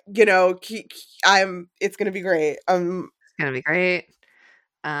 it's going to be great. It's going to be great.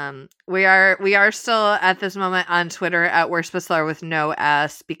 We are still at this moment on Twitter at Worst Bestseller with no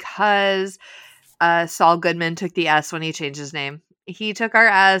S, because Saul Goodman took the S when he changed his name. He took our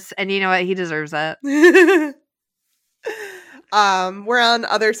S, and you know what? He deserves it. We're on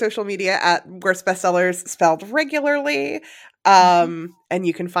other social media at Worst Bestsellers, spelled regularly. And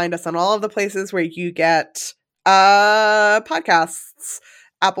you can find us on all of the places where you get podcasts.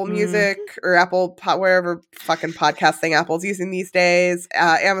 Apple Music or Apple, wherever fucking podcasting Apple's using these days.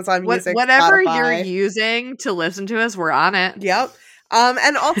 Amazon Music, whatever Spotify. you're using to listen to us, we're on it. Yep.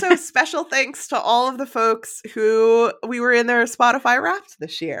 And also special thanks to all of the folks who we were in their Spotify Wrapped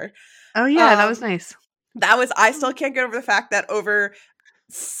this year. Oh yeah, that was nice. I still can't get over the fact that over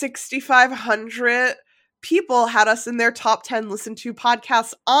 6,500 people had us in their top 10 listen to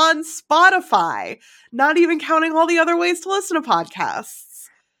podcasts on Spotify, not even counting all the other ways to listen to podcasts.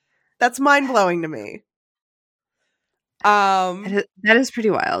 That's mind-blowing to me. That is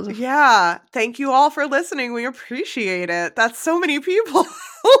pretty wild. Yeah. Thank you all for listening. We appreciate it. That's so many people.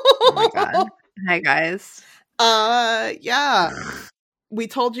 Oh my god. Hi guys. Yeah. We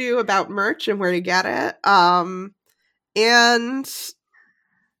told you about merch and where to get it. And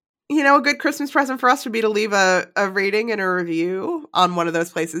a good Christmas present for us would be to leave a rating and a review on one of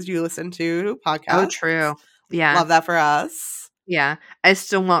those places you listen to podcasts. Oh, true. Yeah. Love that for us. Yeah. I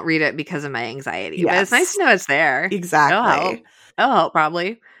still won't read it because of my anxiety. Yes. But it's nice to know it's there. Exactly. It'll help,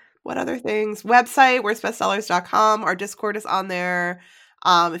 probably. What other things? Website, worstbestsellers.com. Our Discord is on there.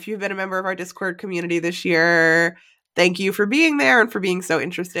 If you've been a member of our Discord community this year, thank you for being there and for being so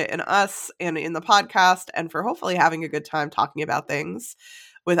interested in us and in the podcast and for hopefully having a good time talking about things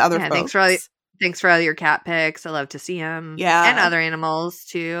with other folks. Thanks for all your cat pics. I love to see them. Yeah. And other animals,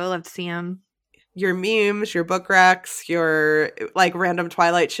 too. I love to see them. Your memes, your book recs, your random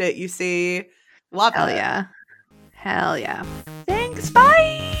Twilight shit you see. Love it. Hell yeah. Hell yeah. Thanks.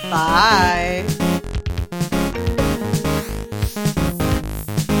 Bye. Bye.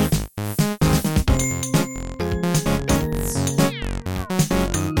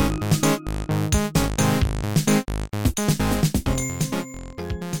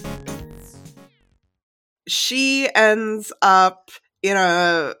 She ends up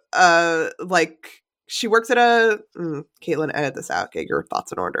in she works at Caitlin, edit this out. Get your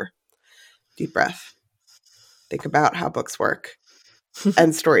thoughts in order. Deep breath. Think about how books work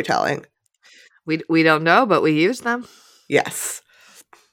and storytelling. We don't know, but we use them. Yes.